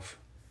ass off,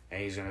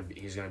 and he's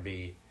gonna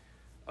be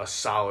a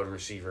solid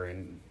receiver,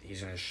 and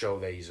he's gonna show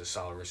that he's a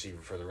solid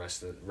receiver for the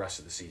rest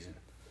of the season.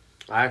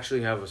 I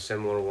actually have a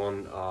similar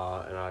one,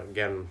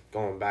 again,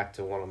 going back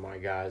to one of my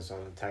guys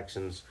on the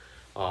Texans,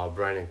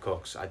 Brandon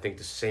Cooks. I think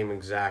the same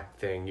exact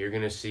thing. You're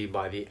going to see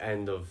by the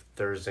end of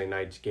Thursday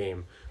night's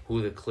game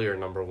who the clear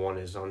number 1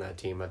 is on that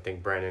team. I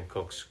think Brandon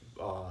Cooks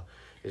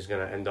is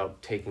going to end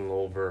up taking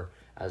over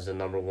as the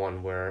number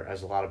 1,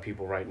 whereas a lot of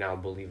people right now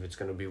believe it's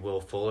going to be Will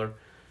Fuller.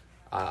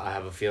 I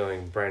have a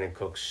feeling Brandon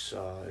Cooks,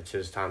 it's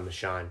his time to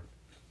shine.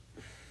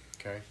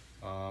 Okay.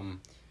 I'm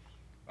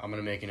going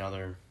to make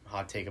another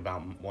hot take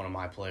about one of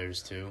my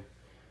players, too.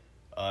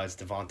 It's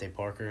Devontae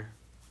Parker.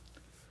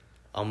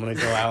 I'm going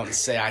to go out and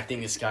say I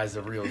think this guy's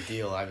the real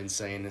deal. I've been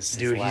saying this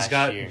since last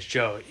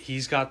year.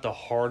 He's got the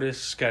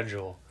hardest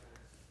schedule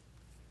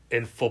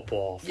in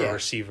football for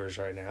receivers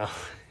right now.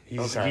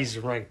 He's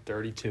ranked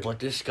 32. But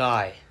this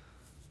guy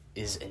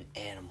is an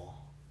animal.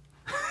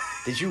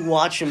 Did you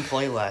watch him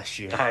play last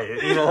year? Get out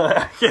of here.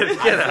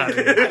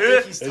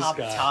 I think he's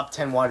top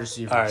 10 wide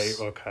receivers. All right,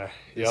 okay.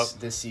 Yep.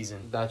 This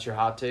season. That's your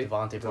hot take?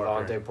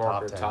 Devontae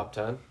Parker, top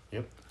 10?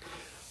 Yep.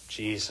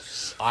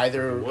 Jesus.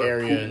 Either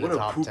area in the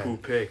top 10. What a poo-poo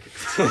pick.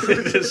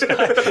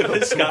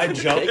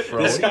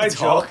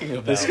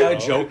 This guy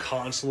Joe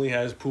constantly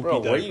has poopy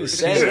diapers. What are you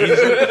saying?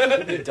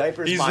 The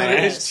diapers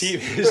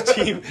His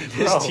team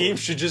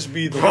should just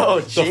be the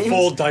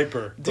full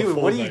diaper. Dude,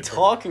 what are you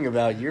talking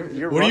about?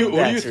 What do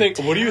you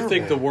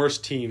think the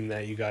worst team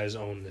that you guys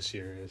own this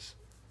year is?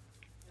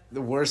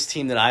 The worst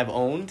team that I've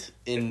owned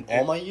in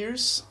all my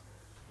years?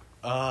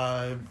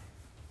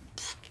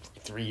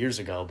 3 years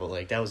ago,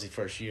 but that was the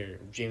first year.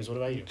 James, what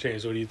about you?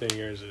 James, what do you think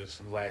yours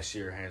is? Last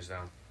year, hands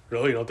down.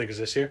 Really? You don't think it's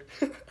this year?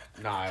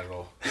 Not at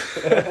all.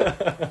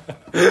 Not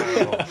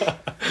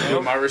at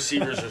all. My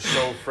receivers are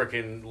so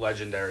freaking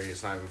legendary.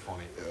 It's not even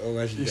funny.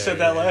 You said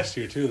that last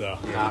year too, though.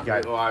 I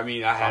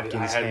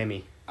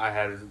Hammy.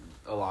 had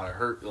a lot of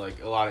hurt,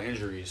 a lot of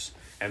injuries,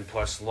 and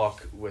plus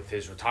luck with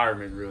his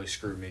retirement really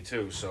screwed me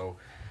too. So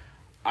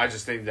I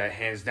just think that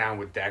hands down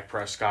with Dak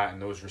Prescott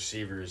and those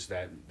receivers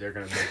that they're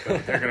gonna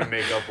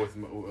make up with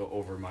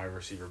over my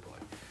receiver play,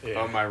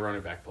 my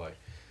running back play.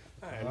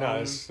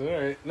 It's all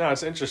right. No,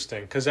 it's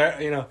interesting because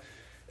I've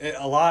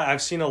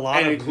seen a lot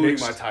and of including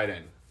my tight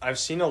end. I've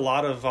seen a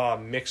lot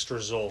of mixed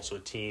results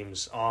with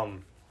teams.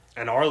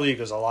 And our league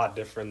is a lot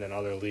different than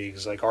other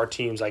leagues. Like our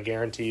teams, I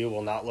guarantee you,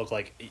 will not look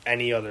like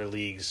any other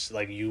leagues.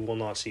 Like you will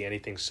not see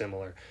anything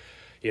similar.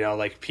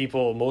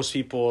 Most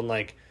people,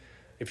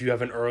 if you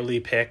have an early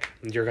pick,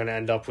 you're gonna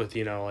end up with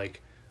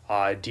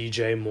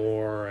DJ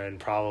Moore and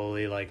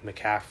probably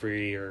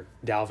McCaffrey or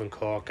Dalvin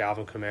Cook,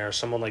 Alvin Kamara,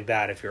 someone like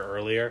that. If you're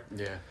earlier,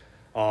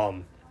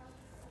 and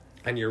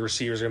your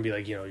receivers are gonna be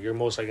you're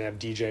most likely gonna have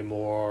DJ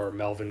Moore or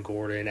Melvin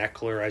Gordon,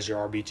 Eckler as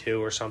your RB2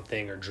 or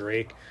something, or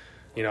Drake.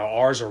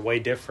 Ours are way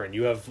different.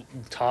 You have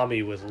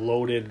Tommy with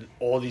loaded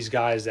all these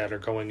guys that are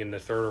going in the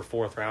 3rd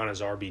or 4th round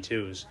as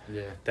RB2s.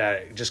 Yeah.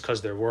 That just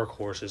because they're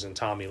workhorses and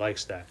Tommy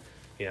likes that.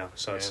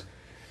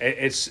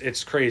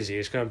 It's crazy.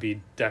 It's going to be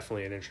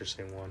definitely an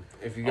interesting one.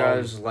 If you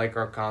guys like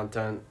our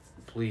content,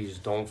 please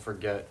don't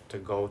forget to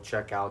go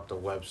check out the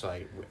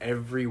website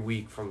every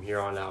week from here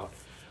on out.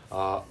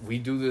 We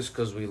do this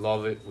because we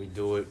love it. We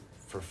do it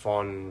for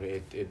fun.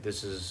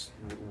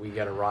 We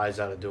get a rise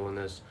out of doing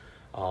this.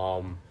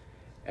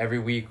 Every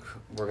week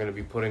we're going to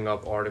be putting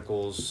up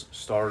articles,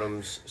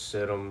 stardoms,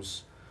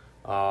 situms,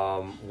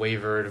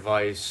 waiver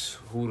advice,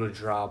 who to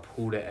drop,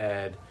 who to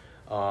add.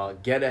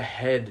 Get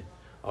ahead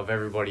of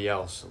everybody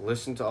else.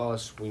 Listen to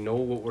us. We know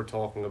what we're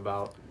talking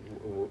about.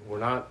 We're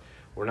not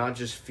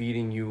just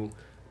feeding you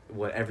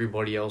what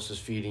everybody else is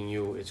feeding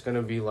you. It's going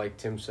to be, like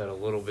Tim said, a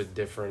little bit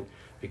different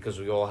because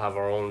we all have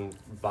our own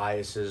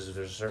biases.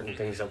 There's certain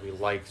things that we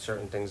like,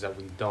 certain things that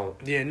we don't.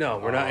 Yeah, no,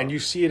 we're not. And you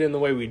see it in the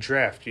way we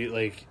draft.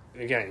 You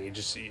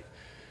just see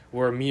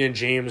where me and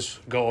James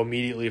go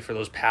immediately for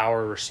those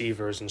power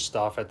receivers and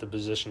stuff at the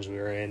positions we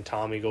were in.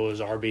 Tommy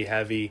goes RB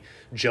heavy.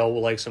 Joe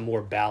likes a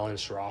more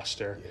balanced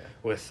roster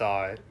with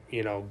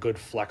good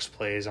flex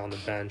plays on the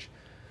bench.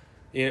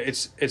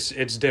 It's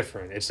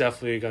different. It's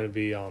definitely going to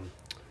be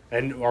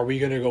and are we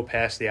going to go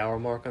past the hour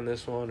mark on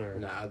this one or?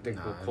 I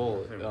think we're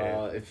cool.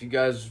 If you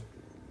guys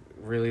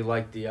really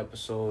like the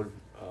episode,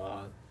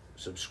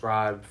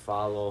 subscribe,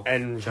 follow,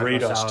 and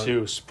rate us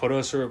too. Put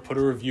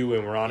a review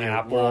in. We're on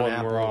Apple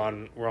and we're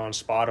on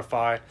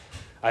Spotify.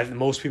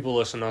 Most people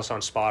listen to us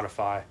on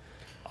Spotify.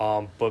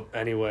 But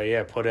anyway,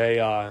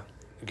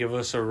 give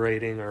us a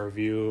rating or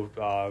review.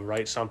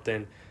 Write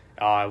something.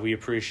 We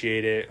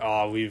appreciate it.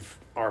 Our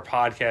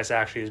podcast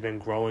actually has been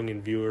growing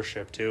in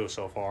viewership too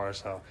so far.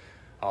 So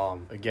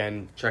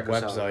again, check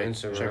us out on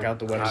Instagram. Check out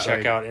the website.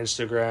 Check out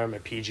Instagram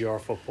at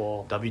PGR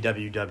Football.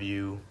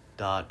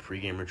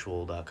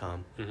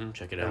 www.pregameritual.com.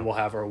 Check it out. And we'll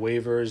have our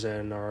waivers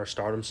and our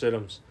stardom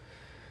situms.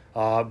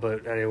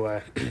 But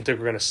anyway, I think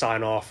we're going to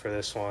sign off for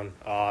this one.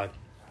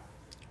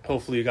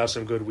 Hopefully you got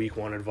some good week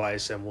 1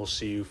 advice, and we'll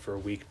see you for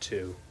week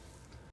 2.